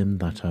promised him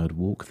that I would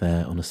walk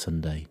there on a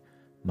Sunday.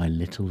 My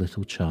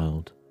little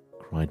child,"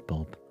 cried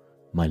Bob,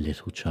 "my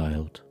little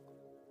child."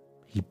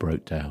 He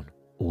broke down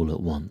all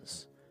at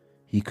once.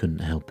 He couldn't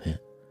help it.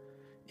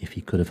 If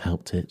he could have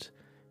helped it,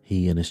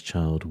 he and his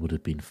child would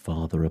have been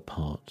farther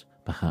apart,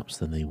 perhaps,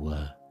 than they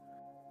were.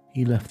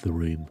 He left the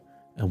room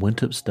and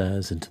went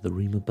upstairs into the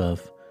room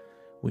above,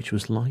 which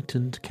was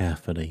lightened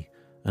carefully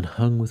and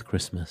hung with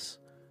Christmas.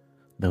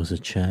 There was a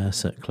chair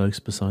set close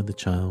beside the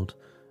child,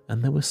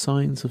 and there were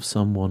signs of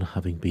someone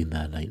having been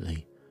there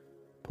lately.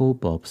 Poor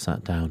Bob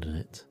sat down in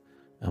it,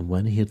 and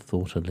when he had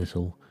thought a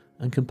little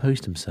and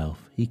composed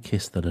himself, he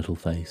kissed the little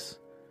face.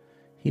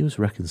 He was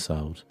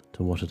reconciled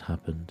to what had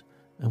happened,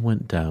 and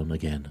went down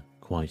again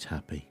quite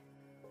happy.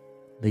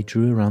 They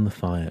drew around the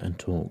fire and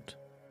talked,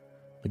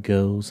 the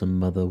girls and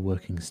mother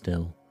working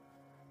still.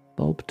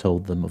 Bob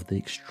told them of the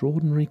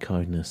extraordinary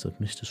kindness of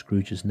Mr.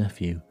 Scrooge's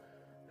nephew,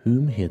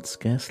 whom he had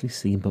scarcely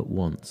seen but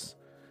once,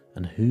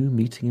 and who,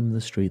 meeting him in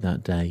the street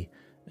that day,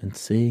 and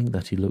seeing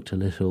that he looked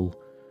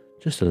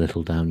just a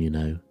little down, you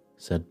know,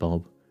 said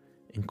Bob,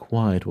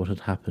 inquired what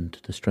had happened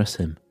to distress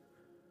him.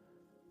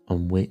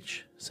 "On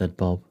which," said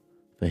Bob,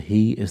 "for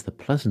he is the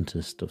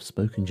pleasantest of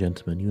spoken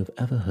gentlemen you have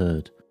ever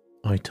heard,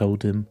 I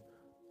told him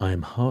 "I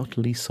am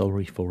heartily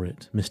sorry for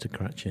it, Mr.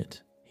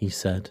 Cratchit," he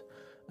said,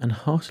 "and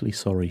heartily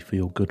sorry for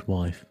your good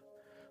wife.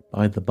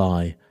 By the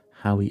by,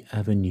 how he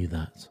ever knew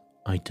that,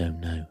 I don't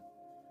know."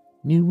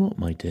 "Knew what,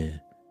 my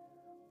dear?"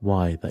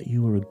 "Why, that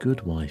you were a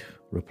good wife,"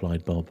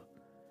 replied Bob.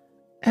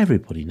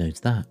 "Everybody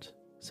knows that,"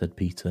 said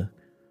Peter.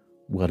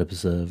 "Well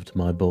observed,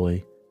 my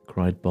boy,"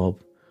 cried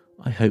Bob.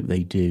 "I hope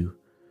they do.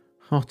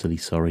 Heartily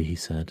sorry," he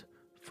said,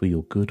 "for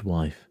your good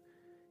wife.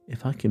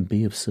 If I can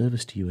be of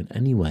service to you in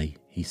any way,"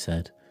 he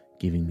said,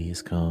 giving me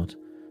his card,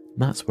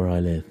 "that's where I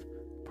live.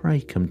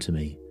 Pray come to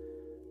me."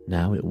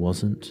 "Now it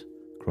wasn't,"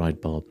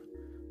 cried Bob,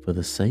 "for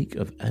the sake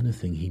of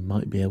anything he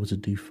might be able to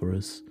do for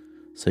us,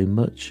 so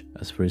much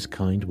as for his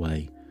kind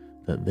way,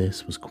 that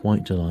this was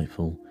quite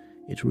delightful.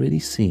 It really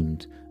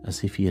seemed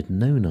as if he had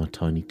known our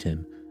Tiny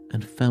Tim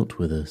and felt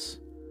with us."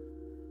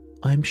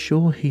 "I am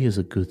sure he is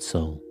a good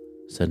soul,"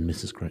 said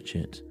Mrs.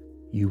 Cratchit.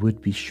 "You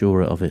would be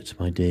surer of it,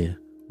 my dear,"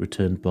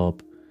 returned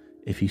Bob.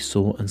 "If you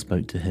saw and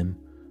spoke to him,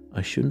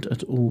 I shouldn't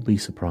at all be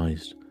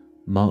surprised.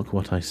 Mark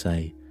what I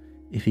say,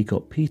 if he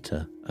got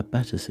Peter a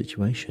better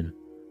situation."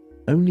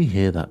 "Only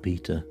hear that,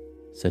 Peter,"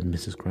 said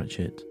Mrs.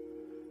 Cratchit.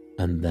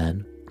 "And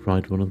then,"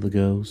 cried one of the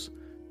girls,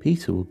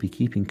 "Peter will be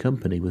keeping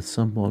company with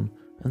someone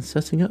and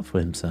setting up for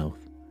himself."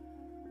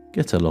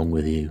 "Get along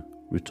with you,"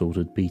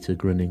 retorted Peter,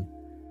 grinning.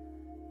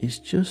 "It's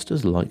just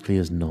as likely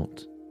as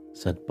not,"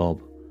 said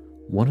Bob.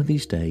 "One of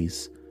these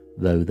days,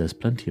 though there's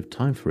plenty of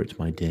time for it,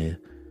 my dear.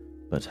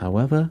 But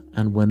however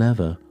and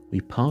whenever we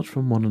part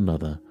from one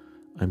another,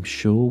 I'm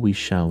sure we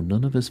shall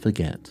none of us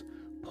forget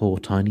poor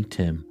Tiny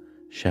Tim,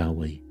 shall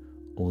we,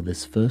 or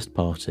this first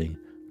parting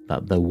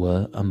that there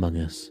were among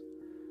us?"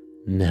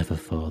 "Never,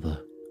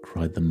 father,"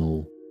 cried them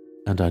all.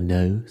 "And I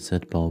know,"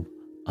 said Bob,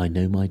 "I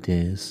know, my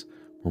dears,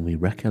 when we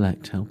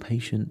recollect how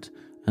patient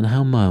and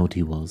how mild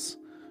he was,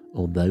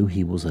 although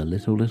he was a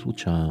little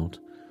child,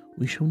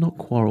 we shall not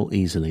quarrel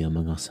easily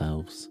among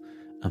ourselves,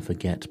 and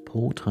forget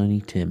poor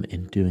Tiny Tim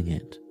in doing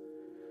it."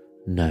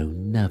 "No,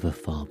 never,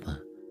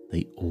 father,"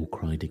 they all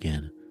cried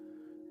again.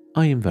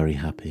 "I am very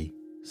happy,"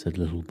 said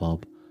little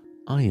Bob.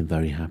 "I am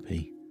very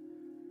happy."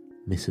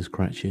 Mrs.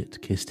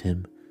 Cratchit kissed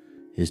him,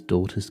 his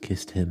daughters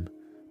kissed him,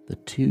 the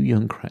two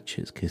young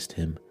Cratchits kissed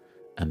him,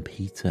 and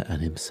Peter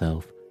and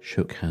himself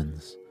shook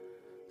hands.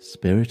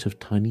 "Spirit of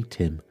Tiny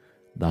Tim,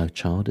 thy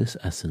childish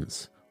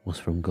essence was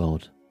from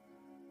God."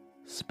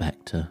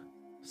 "Spectre,"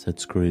 said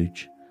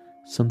Scrooge,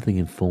 "something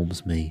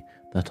informs me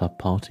that our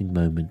parting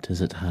moment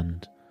is at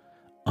hand.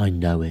 I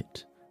know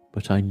it,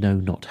 but I know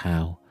not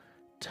how.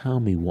 Tell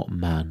me what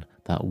man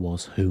that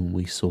was whom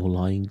we saw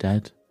lying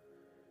dead."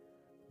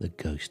 The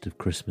ghost of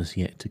Christmas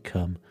yet to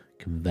come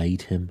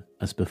conveyed him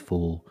as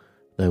before,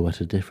 though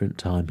at a different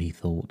time, he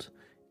thought.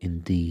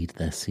 Indeed,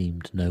 there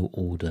seemed no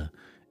order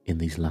in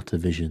these latter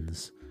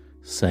visions,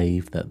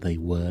 save that they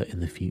were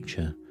in the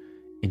future,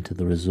 into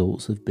the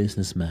resorts of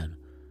business men,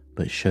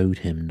 but showed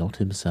him not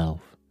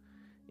himself.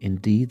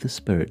 Indeed, the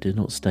spirit did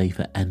not stay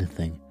for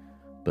anything,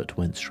 but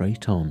went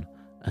straight on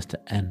as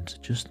to end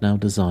just now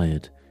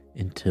desired,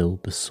 until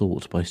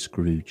besought by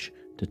Scrooge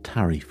to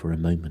tarry for a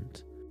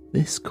moment.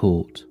 "This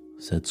court,"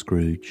 said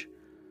Scrooge,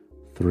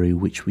 "through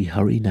which we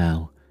hurry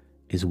now,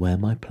 is where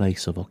my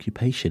place of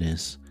occupation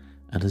is,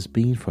 and has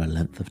been for a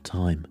length of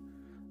time.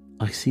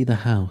 I see the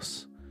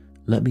house.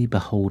 Let me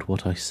behold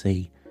what I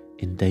see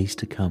in days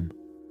to come."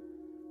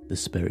 The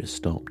spirit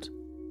stopped.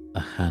 A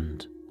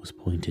hand was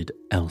pointed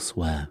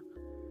elsewhere.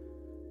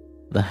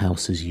 "The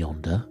house is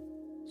yonder,"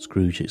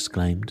 Scrooge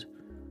exclaimed.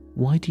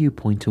 "Why do you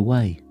point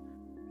away?"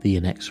 The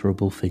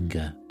inexorable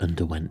finger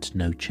underwent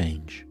no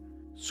change.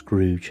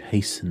 Scrooge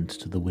hastened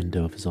to the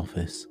window of his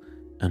office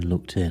and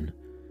looked in.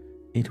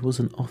 It was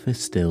an office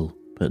still,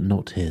 but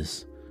not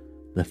his.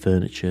 The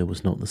furniture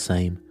was not the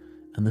same,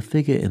 and the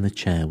figure in the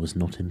chair was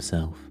not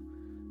himself.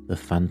 The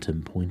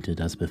phantom pointed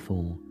as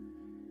before.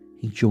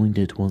 He joined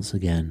it once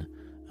again,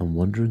 and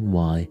wondering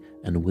why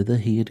and whither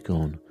he had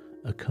gone,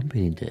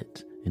 accompanied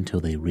it until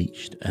they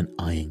reached an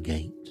iron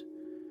gate.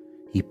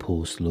 He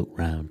paused to look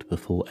round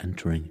before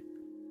entering.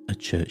 A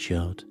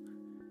churchyard.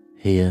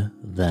 Here,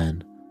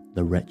 then,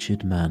 the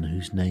wretched man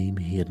whose name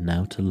he had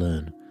now to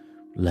learn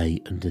lay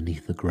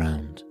underneath the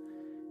ground.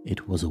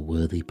 It was a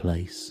worthy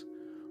place,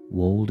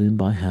 walled in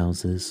by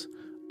houses,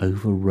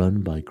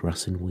 overrun by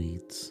grass and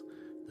weeds,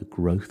 the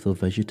growth of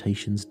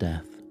vegetation's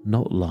death,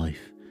 not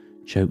life,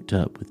 choked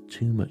up with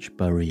too much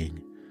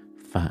burying,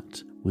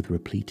 fat with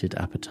repleted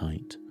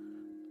appetite.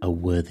 A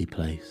worthy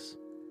place.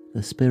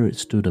 The spirit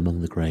stood among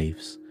the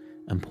graves,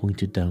 and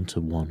pointed down to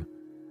one.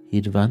 He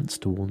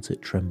advanced towards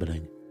it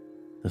trembling.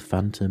 The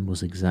phantom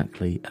was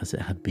exactly as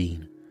it had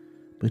been,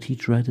 but he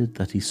dreaded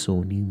that he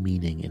saw new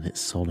meaning in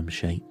its solemn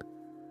shape.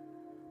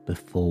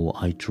 "Before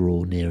I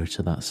draw nearer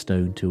to that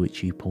stone to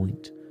which you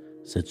point,"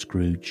 said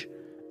Scrooge,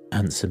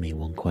 "answer me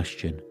one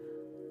question.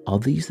 Are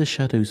these the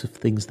shadows of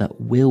things that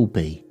will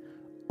be,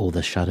 or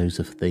the shadows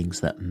of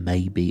things that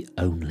may be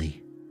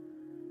only?"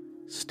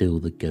 Still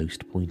the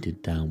ghost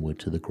pointed downward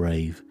to the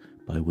grave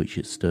by which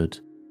it stood.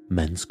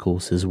 "Men's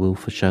courses will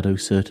foreshadow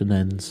certain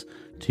ends,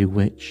 to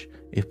which,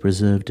 if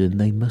preserved in,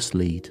 they must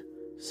lead,"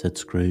 said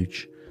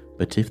Scrooge,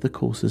 but if the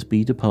courses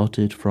be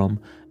departed from,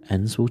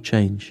 ends will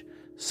change.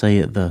 Say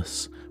it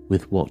thus,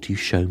 with what you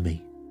show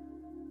me.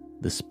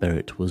 The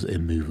spirit was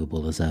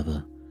immovable as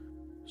ever.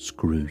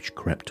 Scrooge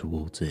crept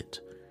towards it,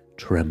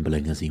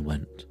 trembling as he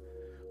went,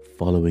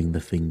 following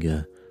the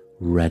finger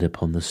read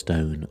upon the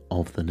stone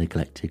of the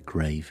neglected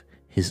grave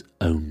his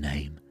own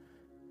name,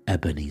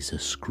 Ebenezer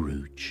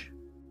Scrooge.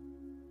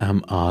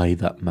 Am I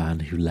that man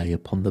who lay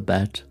upon the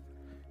bed?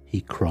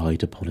 He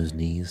cried upon his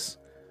knees.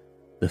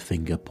 The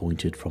finger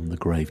pointed from the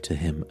grave to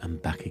him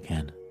and back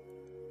again.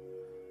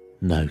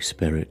 No,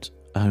 spirit,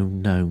 oh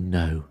no,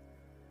 no.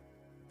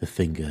 The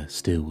finger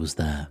still was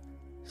there.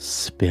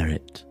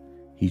 Spirit,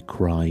 he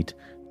cried,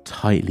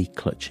 tightly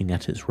clutching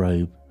at its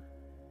robe.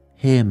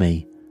 Hear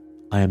me,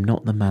 I am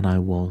not the man I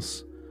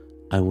was.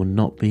 I will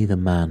not be the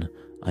man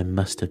I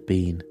must have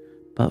been,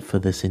 but for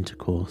this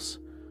intercourse.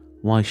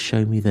 Why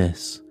show me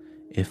this,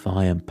 if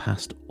I am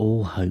past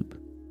all hope?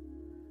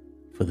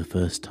 For the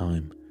first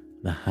time,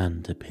 the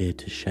hand appeared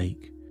to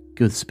shake.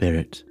 Good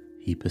spirit,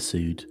 he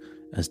pursued,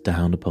 as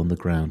down upon the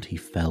ground he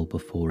fell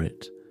before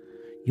it.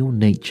 Your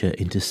nature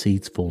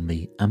intercedes for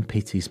me and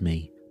pities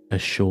me.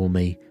 Assure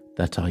me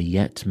that I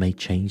yet may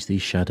change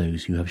these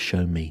shadows you have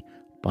shown me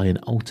by an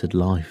altered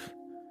life.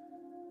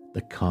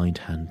 The kind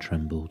hand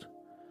trembled.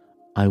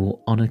 I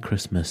will honour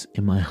Christmas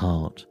in my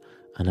heart,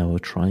 and I will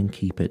try and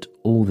keep it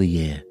all the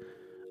year.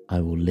 I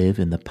will live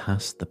in the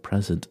past, the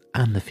present,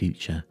 and the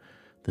future.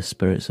 The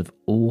spirits of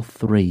all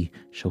three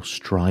shall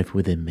strive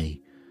within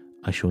me.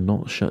 I shall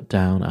not shut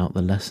down out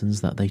the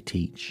lessons that they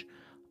teach.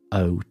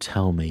 Oh,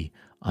 tell me,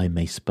 I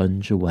may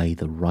sponge away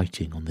the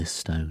writing on this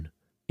stone.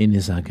 In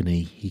his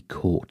agony he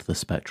caught the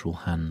spectral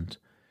hand.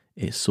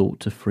 It sought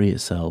to free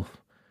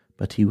itself,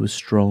 but he was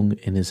strong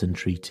in his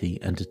entreaty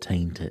and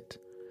detained it.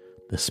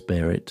 The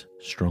spirit,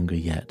 stronger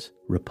yet,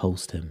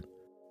 repulsed him.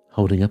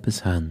 Holding up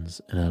his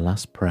hands in a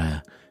last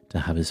prayer to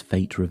have his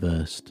fate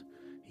reversed,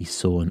 he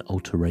saw an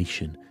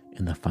alteration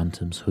in the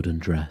phantom's hood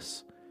and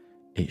dress.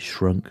 It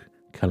shrunk,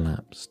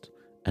 collapsed,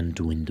 and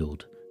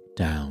dwindled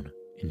down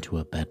into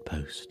a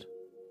bedpost.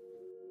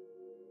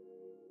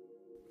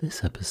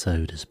 This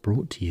episode is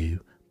brought to you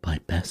by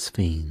Best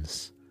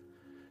Fiends.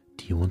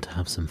 Do you want to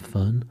have some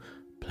fun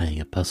playing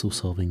a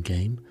puzzle-solving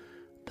game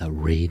that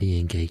really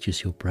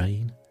engages your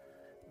brain?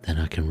 Then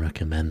I can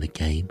recommend the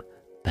game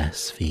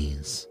Best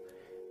Fiends.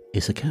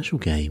 It's a casual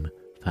game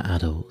for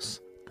adults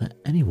that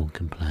anyone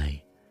can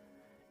play.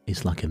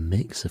 It's like a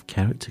mix of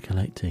character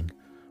collecting,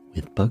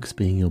 with bugs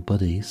being your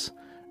buddies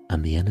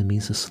and the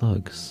enemies are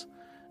slugs,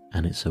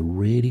 and it's a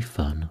really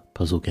fun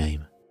puzzle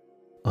game.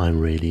 I'm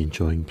really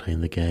enjoying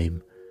playing the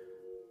game,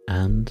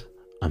 and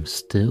I'm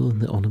still in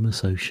the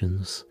Ominous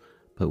Oceans,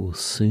 but will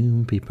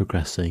soon be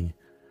progressing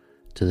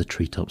to the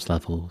Treetops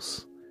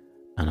levels,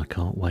 and I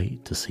can't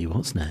wait to see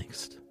what's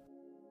next.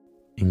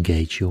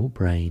 Engage your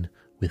brain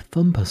with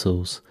fun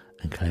puzzles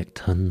and collect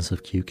tons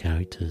of cute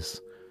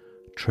characters.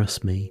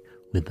 Trust me,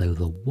 with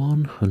over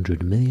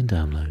 100 million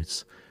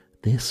downloads,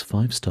 this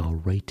 5-star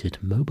rated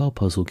mobile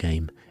puzzle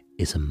game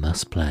is a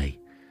must-play.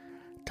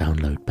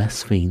 Download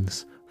Best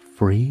Fiends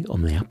free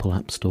on the Apple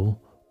App Store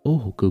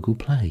or Google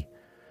Play.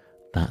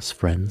 That's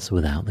friends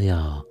without the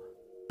R.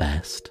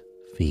 Best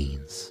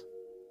Fiends.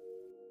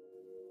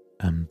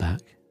 And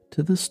back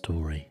to the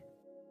story.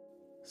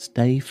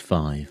 Stave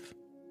 5.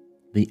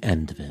 The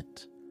end of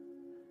it.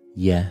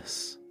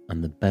 Yes,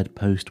 and the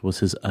bedpost was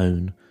his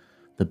own.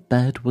 The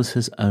bed was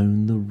his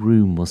own, the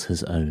room was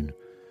his own.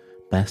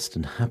 Best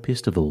and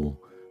happiest of all,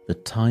 the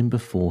time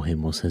before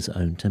him was his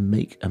own to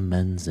make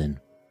amends in.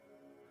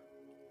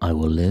 I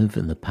will live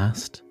in the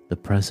past, the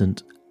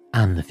present,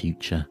 and the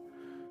future,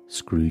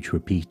 Scrooge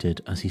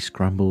repeated as he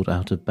scrambled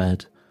out of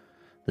bed.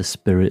 The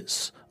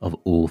spirits of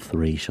all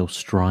three shall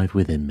strive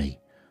within me.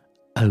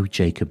 O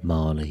Jacob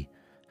Marley,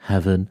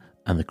 heaven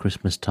and the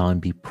Christmas time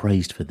be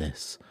praised for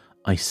this.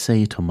 I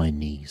say it on my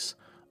knees.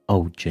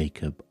 O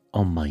Jacob,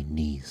 on my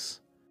knees.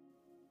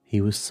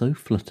 He was so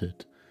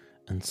fluttered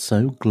and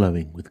so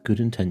glowing with good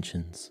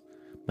intentions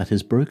that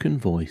his broken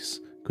voice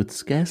could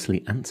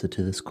scarcely answer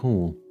to this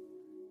call.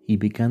 He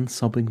began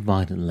sobbing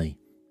violently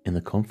in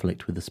the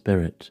conflict with the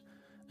spirit,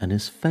 and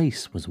his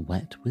face was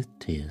wet with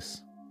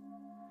tears.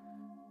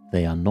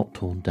 They are not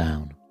torn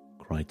down,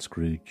 cried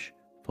Scrooge,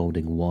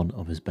 folding one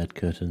of his bed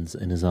curtains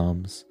in his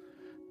arms.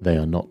 They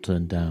are not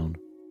turned down,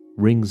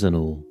 rings and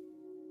all.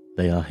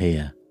 They are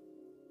here.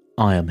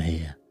 I am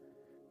here.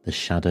 The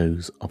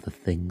shadows of the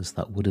things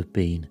that would have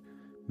been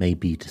may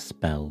be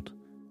dispelled.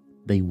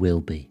 They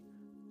will be.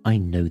 I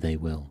know they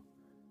will.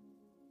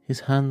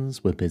 His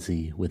hands were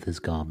busy with his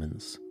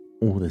garments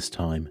all this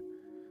time,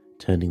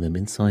 turning them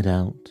inside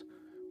out,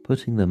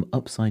 putting them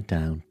upside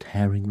down,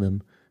 tearing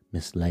them,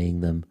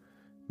 mislaying them,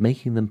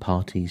 making them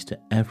parties to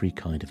every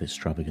kind of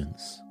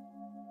extravagance.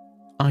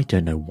 I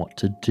don't know what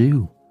to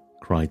do,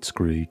 cried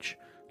Scrooge,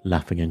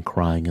 laughing and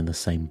crying in the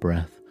same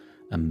breath,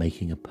 and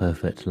making a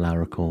perfect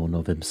larricorn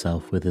of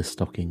himself with his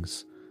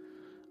stockings.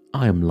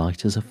 I am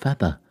light as a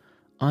feather.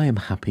 I am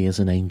happy as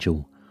an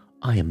angel.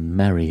 I am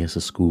merry as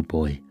a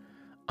schoolboy.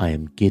 I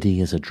am giddy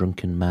as a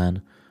drunken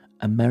man,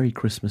 A Merry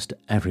Christmas to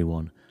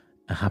everyone.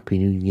 A Happy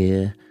New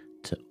Year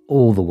to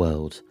all the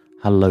world.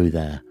 Hello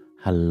there.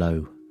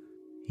 Hello.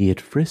 He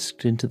had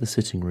frisked into the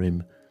sitting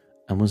room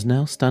and was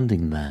now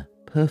standing there,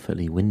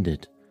 perfectly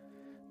winded.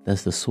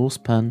 There's the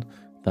saucepan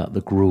that the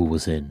gruel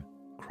was in,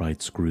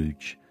 cried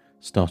Scrooge,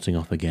 starting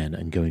off again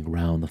and going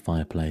round the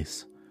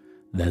fireplace.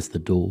 There's the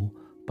door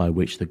by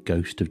which the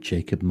ghost of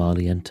Jacob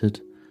Marley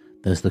entered.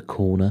 There's the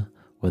corner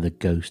where the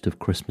ghost of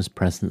Christmas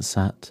present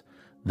sat.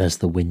 There's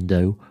the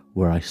window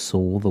where I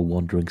saw the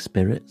wandering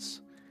spirits.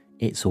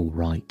 It's all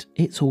right.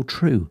 It's all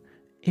true.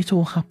 It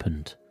all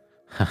happened.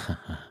 Ha ha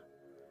ha.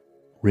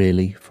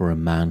 Really, for a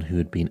man who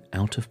had been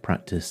out of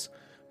practice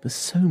for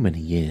so many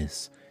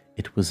years,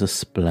 it was a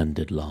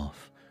splendid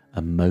laugh,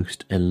 a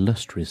most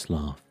illustrious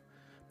laugh,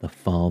 the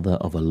father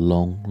of a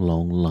long,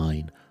 long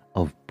line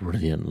of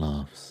brilliant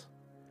laughs.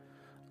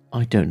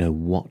 I don't know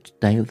what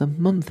day of the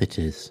month it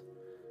is,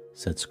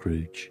 said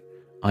Scrooge.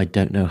 I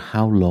don't know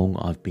how long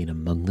I've been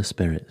among the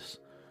spirits.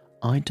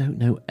 I don't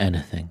know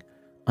anything.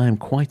 I am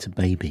quite a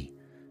baby.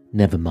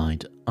 Never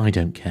mind, I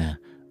don't care.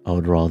 I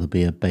would rather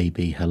be a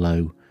baby.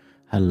 Hello,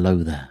 hello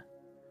there.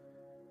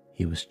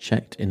 He was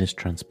checked in his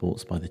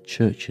transports by the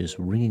churches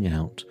ringing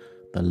out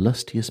the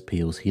lustiest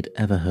peals he had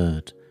ever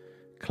heard.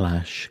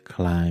 Clash,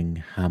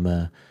 clang,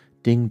 hammer,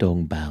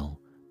 ding-dong bell,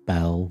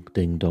 bell,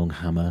 ding-dong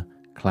hammer,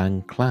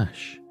 clang,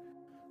 clash.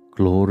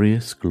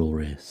 Glorious,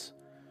 glorious.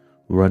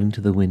 Running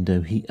to the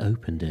window, he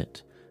opened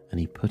it, and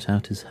he put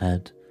out his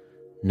head.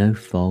 No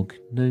fog,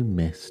 no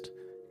mist,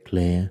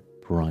 clear,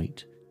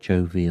 bright,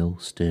 jovial,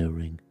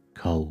 stirring,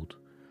 cold,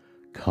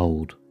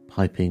 cold,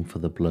 piping for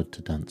the blood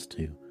to dance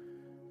to.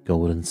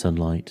 Golden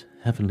sunlight,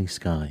 heavenly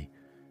sky,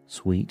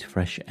 sweet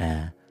fresh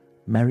air,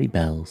 merry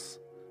bells.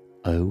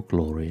 Oh,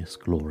 glorious,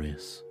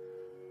 glorious.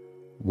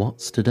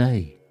 What's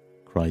today?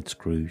 Cried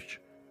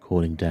Scrooge,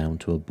 calling down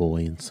to a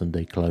boy in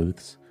Sunday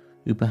clothes,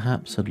 who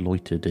perhaps had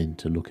loitered in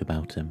to look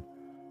about him.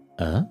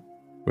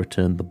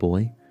 Returned the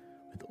boy,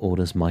 with all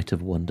his might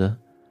of wonder.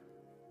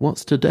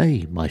 What's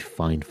today, my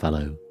fine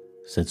fellow?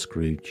 Said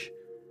Scrooge.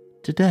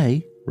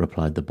 Today?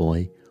 Replied the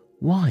boy.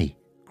 Why,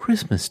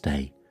 Christmas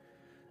Day.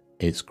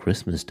 It's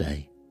Christmas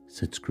Day,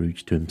 said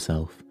Scrooge to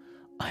himself.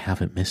 I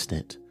haven't missed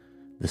it.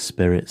 The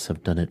spirits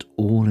have done it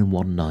all in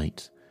one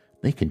night.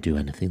 They can do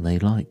anything they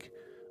like.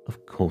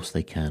 Of course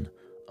they can.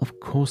 Of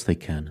course they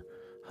can.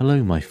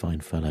 Hello, my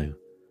fine fellow.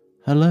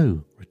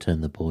 Hello,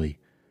 returned the boy.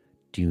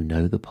 Do you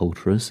know the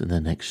poulterers in the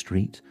next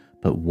street,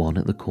 but one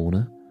at the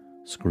corner?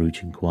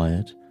 Scrooge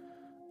inquired.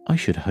 I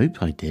should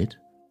hope I did,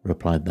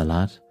 replied the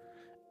lad.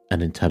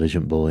 An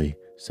intelligent boy,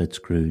 said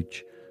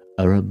Scrooge.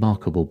 A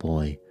remarkable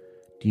boy.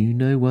 Do you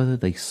know whether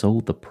they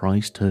sold the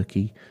prize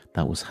turkey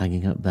that was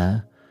hanging up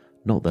there?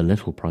 Not the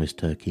little prize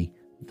turkey,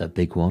 the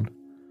big one.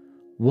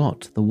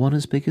 What, the one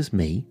as big as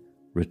me?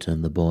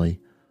 Returned the boy.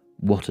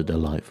 What a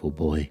delightful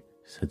boy,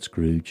 said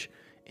Scrooge.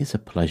 It's a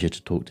pleasure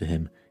to talk to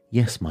him.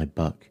 Yes, my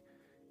buck.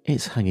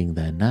 It's hanging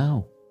there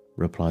now,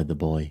 replied the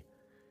boy.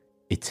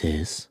 It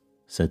is,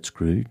 said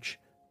Scrooge.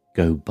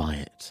 Go buy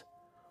it.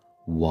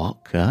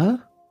 What,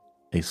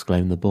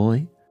 exclaimed the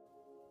boy.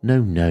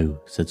 No,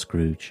 no, said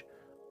Scrooge.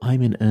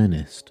 I'm in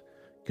earnest.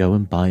 Go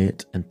and buy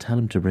it and tell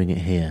him to bring it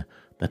here,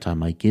 that I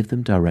may give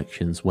them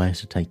directions where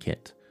to take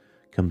it.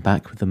 Come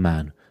back with the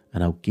man,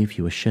 and I'll give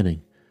you a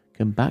shilling.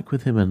 Come back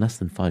with him in less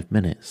than 5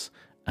 minutes,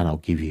 and I'll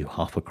give you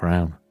half a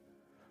crown.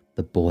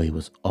 The boy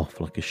was off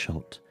like a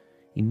shot.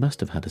 He must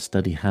have had a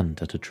steady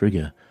hand at a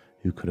trigger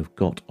who could have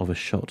got off a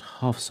shot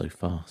half so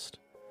fast.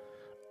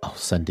 I'll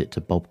send it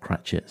to Bob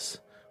Cratchit's,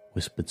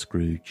 whispered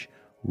Scrooge,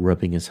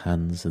 rubbing his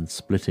hands and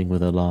splitting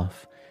with a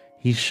laugh.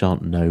 He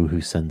shan't know who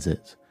sends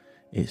it.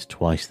 It's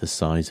twice the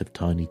size of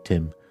Tiny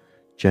Tim.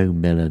 Joe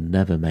Miller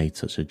never made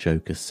such a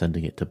joke as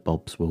sending it to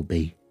Bob's will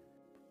be.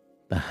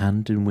 The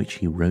hand in which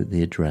he wrote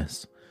the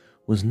address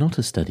was not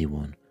a steady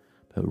one,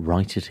 but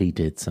write it he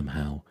did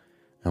somehow,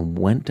 and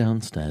went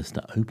downstairs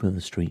to open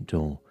the street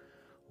door,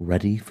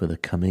 ready for the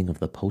coming of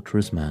the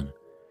poulterer's man.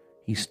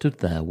 He stood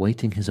there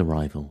waiting his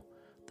arrival.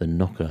 The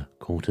knocker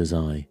caught his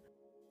eye.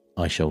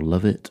 I shall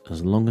love it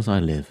as long as I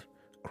live,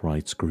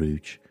 cried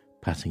Scrooge,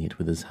 patting it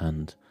with his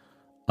hand.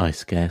 I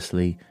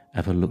scarcely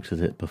ever looked at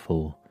it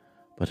before,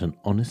 but an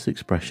honest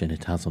expression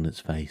it has on its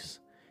face.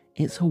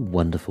 It's a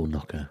wonderful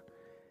knocker.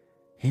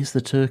 Here's the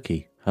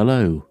turkey.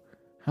 Hello.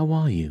 How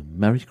are you?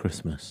 Merry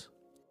Christmas.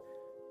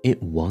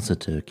 It was a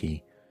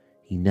turkey.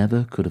 He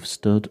never could have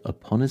stood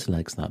upon his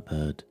legs, that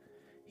bird.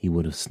 He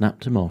would have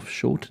snapped him off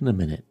short in a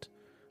minute,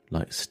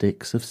 like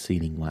sticks of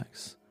sealing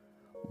wax.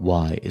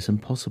 Why, it's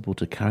impossible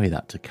to carry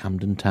that to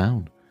Camden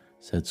Town,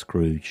 said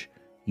Scrooge.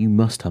 You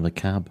must have a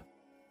cab.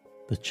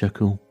 The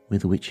chuckle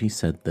with which he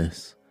said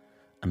this,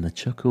 and the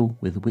chuckle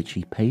with which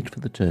he paid for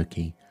the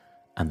turkey,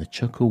 and the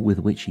chuckle with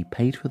which he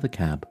paid for the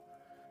cab,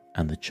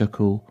 and the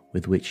chuckle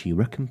with which he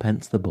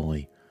recompensed the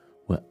boy,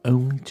 were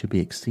only to be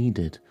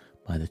exceeded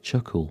by the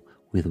chuckle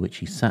with which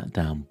he sat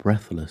down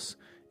breathless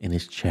in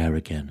his chair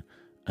again,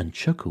 and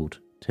chuckled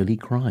till he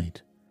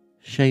cried.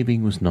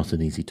 Shaving was not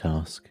an easy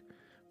task,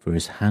 for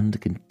his hand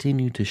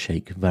continued to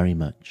shake very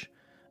much,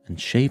 and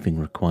shaving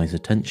requires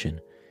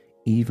attention,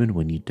 even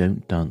when you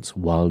don't dance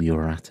while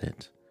you're at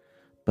it.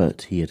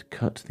 But he had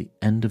cut the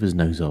end of his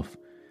nose off.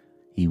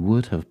 He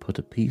would have put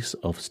a piece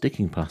of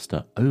sticking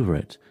plaster over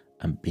it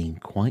and been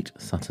quite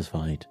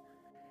satisfied.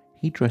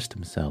 He dressed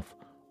himself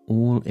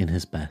all in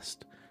his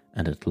best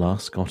and at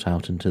last got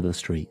out into the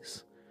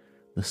streets,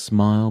 the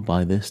smile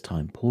by this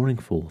time pouring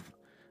forth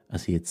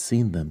as he had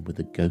seen them with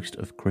the ghost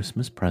of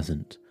Christmas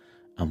present,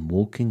 and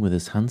walking with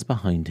his hands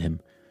behind him,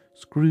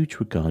 Scrooge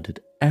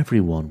regarded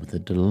everyone with a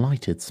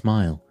delighted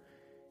smile.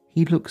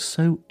 He looked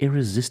so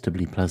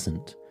irresistibly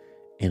pleasant.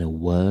 In a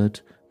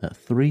word, that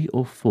 3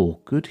 or 4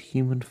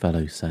 good-humoured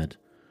fellows said,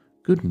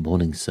 "Good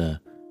morning, sir,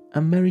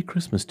 and Merry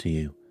Christmas to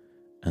you,"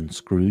 and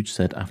Scrooge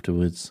said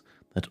afterwards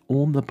that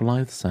all the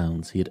blithe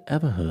sounds he had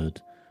ever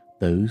heard,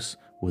 those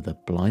were the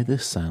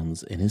blithest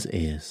sounds in his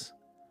ears.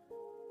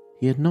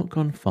 He had not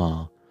gone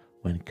far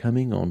when,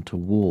 coming on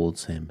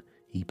towards him,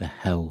 he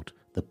beheld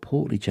the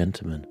portly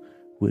gentleman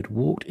who had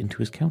walked into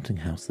his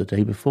counting-house the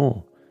day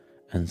before,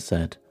 and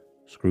said,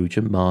 "Scrooge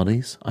and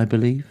Marley's, I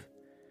believe?"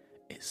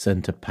 It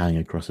sent a pang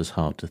across his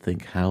heart to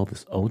think how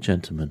this old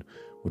gentleman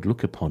would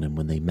look upon him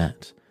when they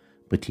met,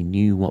 but he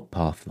knew what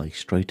path lay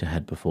straight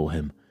ahead before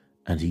him,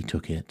 and he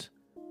took it.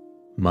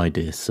 "My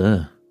dear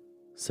sir,"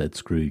 said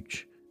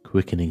Scrooge,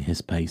 quickening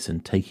his pace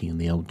and taking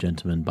the old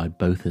gentleman by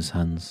both his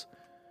hands,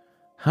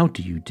 "how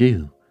do you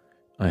do?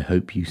 I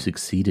hope you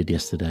succeeded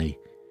yesterday.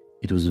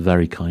 It was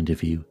very kind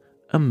of you,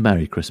 and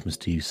Merry Christmas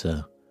to you,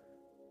 sir."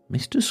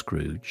 "Mr.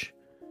 Scrooge?"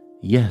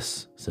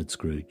 "Yes," said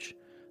Scrooge,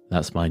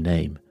 "that's my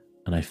name,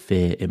 and I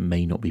fear it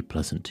may not be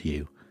pleasant to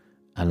you.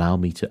 Allow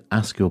me to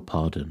ask your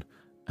pardon,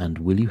 and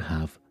will you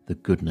have the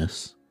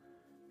goodness—"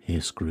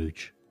 Here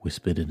Scrooge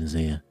whispered in his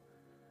ear.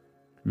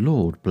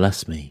 "Lord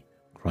bless me,"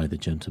 cried the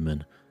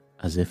gentleman,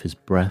 as if his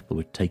breath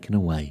were taken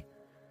away.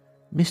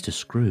 "Mr.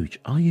 Scrooge,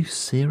 are you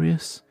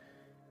serious?"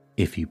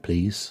 "If you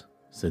please,"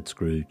 said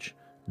Scrooge,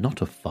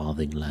 "not a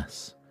farthing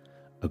less.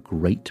 A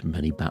great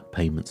many back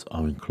payments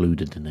are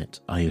included in it,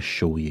 I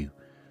assure you.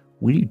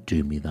 Will you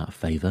do me that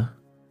favour?"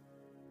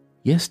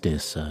 "Yes, dear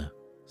sir,"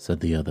 said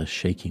the other,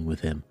 shaking with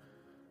him.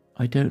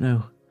 "I don't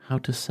know how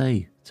to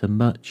say to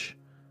much."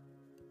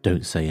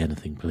 "Don't say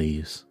anything,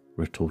 please,"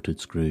 retorted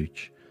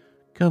Scrooge.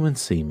 "Come and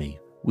see me.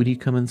 Will you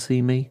come and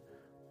see me?"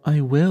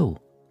 "I will,"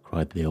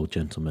 cried the old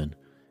gentleman,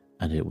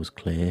 and it was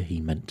clear he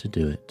meant to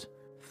do it.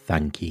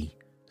 "Thank ye,"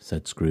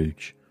 said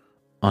Scrooge.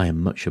 "I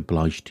am much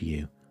obliged to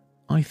you.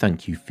 I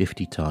thank you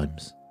 50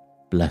 times.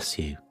 Bless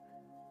you."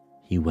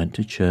 He went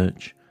to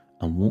church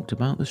and walked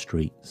about the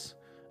streets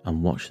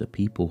and watched the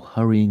people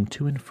hurrying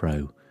to and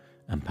fro,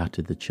 and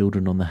patted the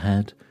children on the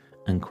head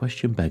and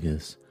questioned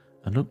beggars,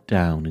 and looked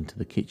down into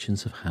the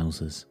kitchens of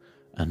houses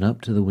and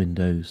up to the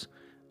windows,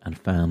 and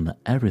found that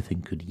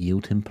everything could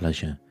yield him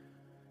pleasure.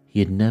 He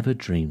had never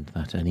dreamed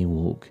that any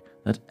walk,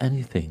 that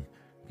anything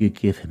could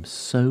give him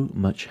so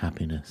much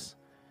happiness.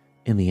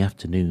 In the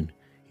afternoon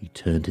he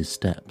turned his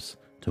steps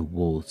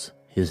towards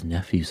his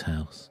nephew's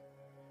house.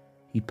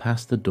 He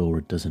passed the door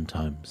a dozen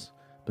times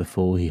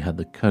before he had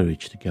the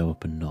courage to go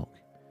up and knock,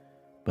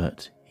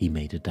 but he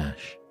made a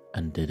dash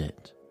and did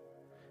it.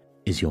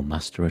 "Is your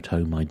master at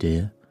home, my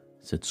dear?"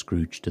 said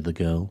Scrooge to the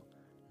girl.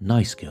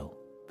 "Nice girl,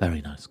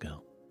 very nice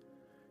girl."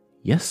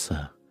 "Yes,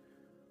 sir."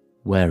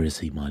 "Where is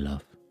he, my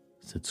love?"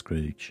 said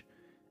Scrooge.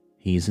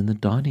 "He is in the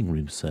dining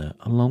room, sir,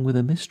 along with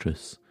a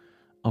mistress.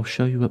 I'll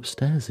show you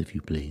upstairs, if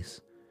you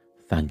please."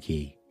 "Thank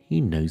ye,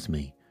 he knows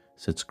me,"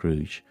 said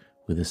Scrooge,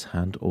 with his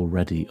hand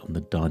already on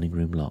the dining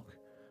room lock.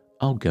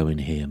 "I'll go in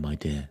here, my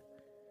dear."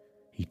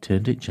 He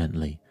turned it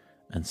gently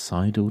and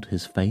sidled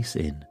his face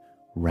in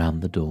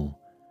round the door.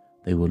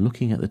 They were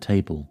looking at the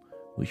table,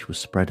 which was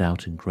spread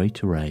out in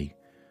great array,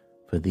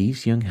 for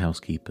these young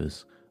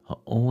housekeepers are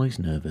always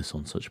nervous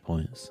on such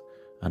points,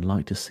 and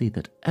like to see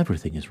that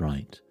everything is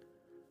right.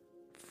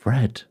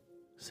 "Fred,"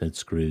 said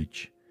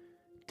Scrooge.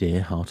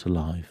 Dear heart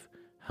alive,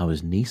 how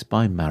his niece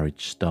by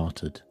marriage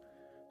started.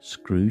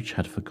 Scrooge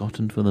had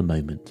forgotten for the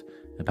moment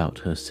about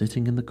her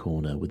sitting in the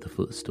corner with the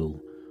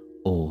footstool,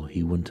 or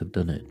he wouldn't have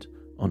done it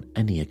on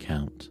any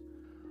account.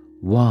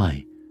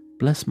 "Why,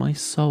 bless my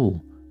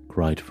soul,"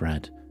 cried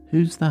Fred,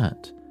 "who's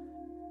that?"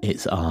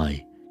 "It's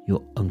I,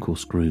 your Uncle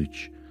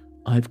Scrooge.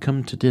 I've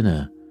come to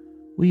dinner.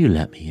 Will you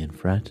let me in,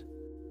 Fred?"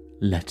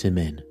 Let him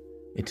in.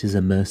 It is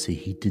a mercy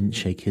he didn't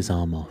shake his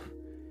arm off.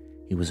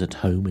 He was at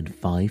home in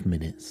 5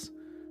 minutes.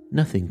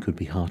 Nothing could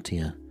be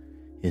heartier.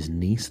 His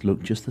niece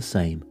looked just the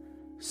same.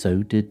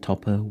 So did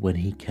Topper when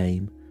he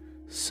came.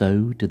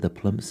 So did the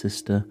plump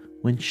sister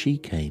when she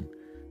came.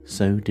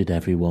 So did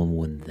everyone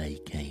when they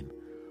came.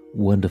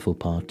 Wonderful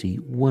party,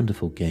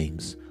 wonderful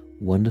games,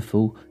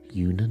 wonderful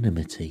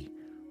unanimity,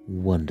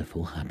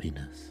 wonderful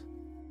happiness.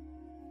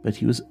 But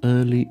he was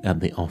early at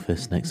the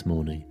office next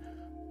morning.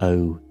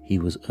 Oh, he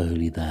was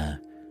early there.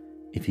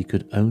 If he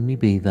could only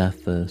be there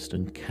first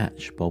and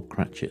catch Bob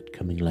Cratchit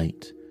coming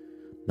late.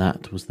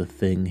 That was the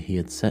thing he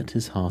had set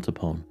his heart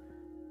upon.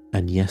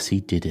 And yes, he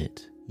did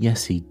it.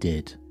 Yes, he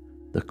did.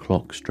 The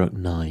clock struck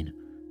 9.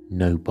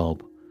 No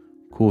Bob.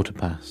 1/4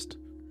 past.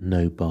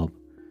 No Bob.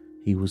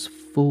 He was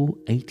full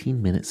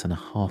 18 minutes and a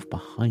half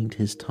behind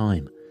his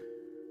time.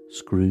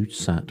 Scrooge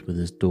sat with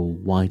his door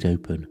wide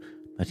open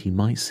that he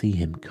might see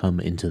him come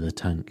into the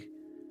tank.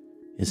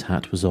 His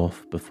hat was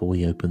off before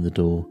he opened the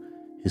door,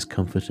 his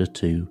comforter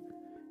too.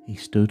 He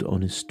stood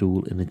on his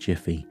stool in a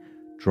jiffy,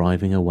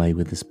 driving away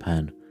with his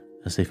pen,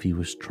 as if he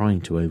was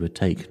trying to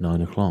overtake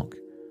 9 o'clock.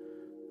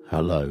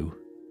 "Hello,"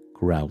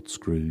 growled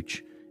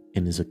Scrooge,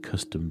 in his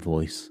accustomed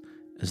voice,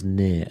 as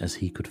near as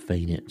he could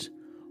feign it.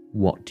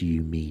 "What do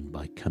you mean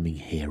by coming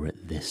here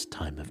at this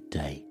time of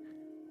day?"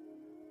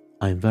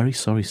 "I am very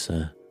sorry,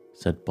 sir,"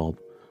 said Bob.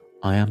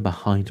 "I am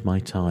behind my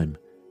time."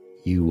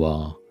 "You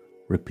are,"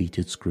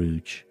 repeated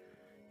Scrooge.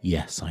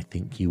 "Yes, I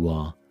think you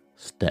are.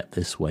 Step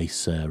this way,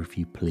 sir, if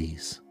you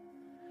please."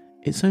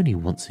 "It's only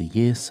once a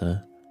year,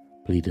 sir,"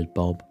 pleaded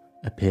Bob,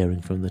 appearing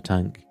from the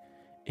tank.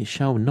 "It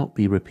shall not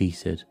be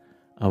repeated.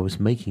 I was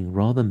making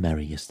rather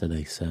merry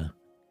yesterday, sir."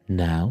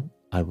 "Now,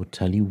 I will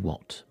tell you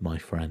what, my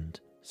friend,"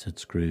 said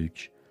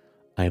Scrooge.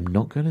 "I am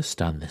not going to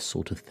stand this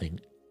sort of thing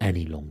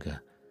any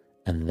longer,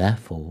 and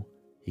therefore,"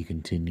 he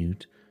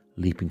continued,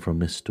 leaping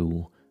from his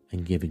stool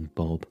and giving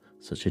Bob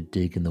such a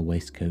dig in the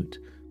waistcoat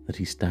that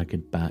he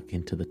staggered back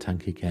into the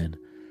tank again,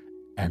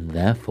 "and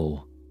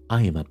therefore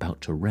I am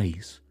about to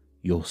raise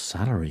your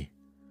salary."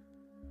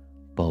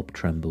 Bob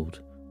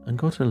trembled and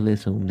got a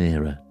little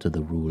nearer to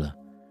the ruler.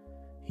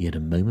 He had a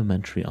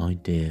momentary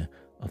idea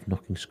of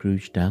knocking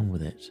Scrooge down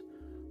with it,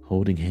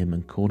 holding him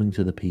and calling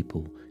to the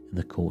people in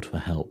the court for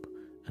help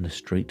and a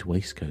strait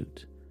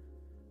waistcoat.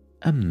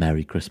 "A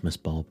Merry Christmas,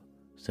 Bob,"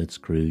 said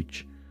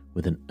Scrooge,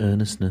 with an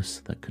earnestness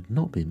that could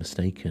not be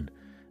mistaken,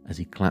 as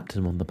he clapped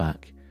him on the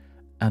back.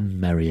 "A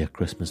merrier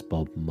Christmas,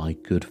 Bob, my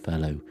good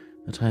fellow,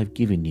 that I have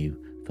given you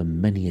for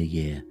many a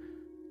year.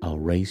 I'll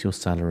raise your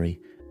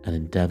salary and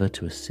endeavour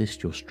to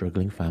assist your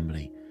struggling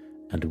family,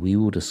 and we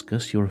will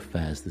discuss your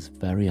affairs this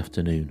very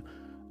afternoon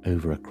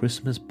over a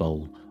Christmas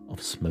bowl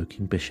of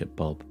smoking bishop,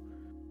 Bob.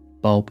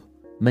 Bob,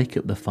 make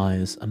up the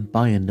fires and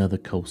buy another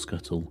coal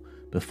scuttle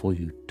before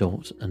you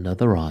dot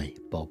another I,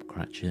 Bob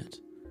Cratchit."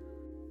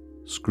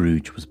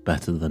 Scrooge was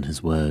better than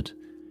his word.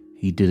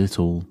 He did it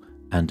all,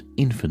 and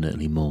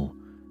infinitely more,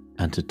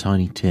 and to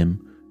Tiny Tim,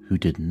 who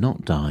did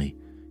not die,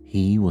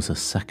 he was a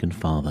second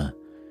father.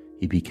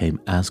 He became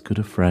as good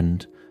a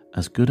friend,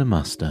 as good a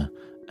master,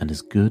 and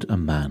as good a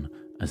man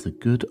as the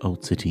good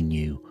old city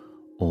knew,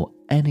 or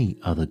any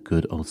other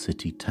good old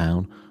city,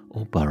 town,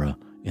 or borough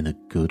in the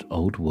good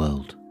old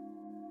world.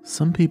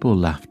 Some people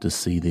laughed to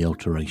see the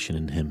alteration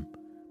in him,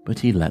 but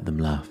he let them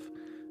laugh,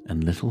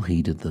 and little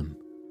heeded them,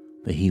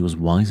 for he was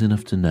wise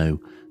enough to know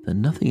that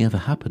nothing ever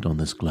happened on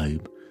this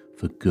globe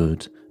for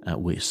good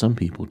at which some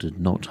people did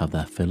not have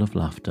their fill of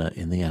laughter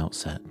in the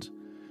outset,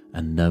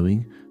 and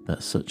knowing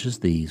that such as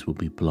these would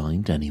be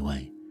blind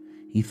anyway,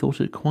 he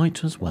thought it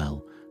quite as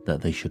well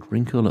that they should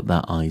wrinkle up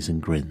their eyes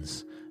and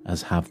grins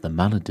as have the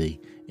malady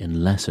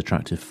in less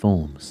attractive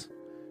forms.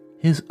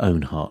 His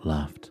own heart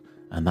laughed,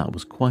 and that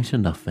was quite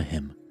enough for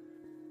him.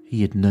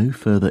 He had no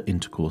further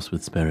intercourse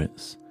with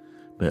spirits,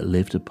 but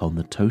lived upon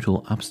the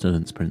total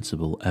abstinence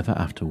principle ever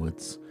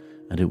afterwards,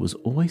 and it was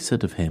always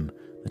said of him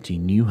that he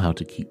knew how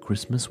to keep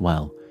Christmas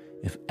well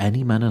if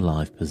any man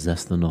alive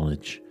possessed the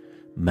knowledge.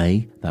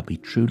 May that be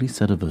truly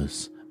said of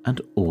us,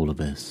 and all of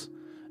us.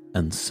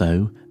 And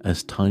so,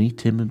 as Tiny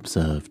Tim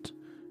observed,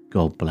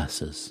 God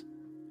bless us,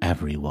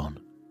 everyone.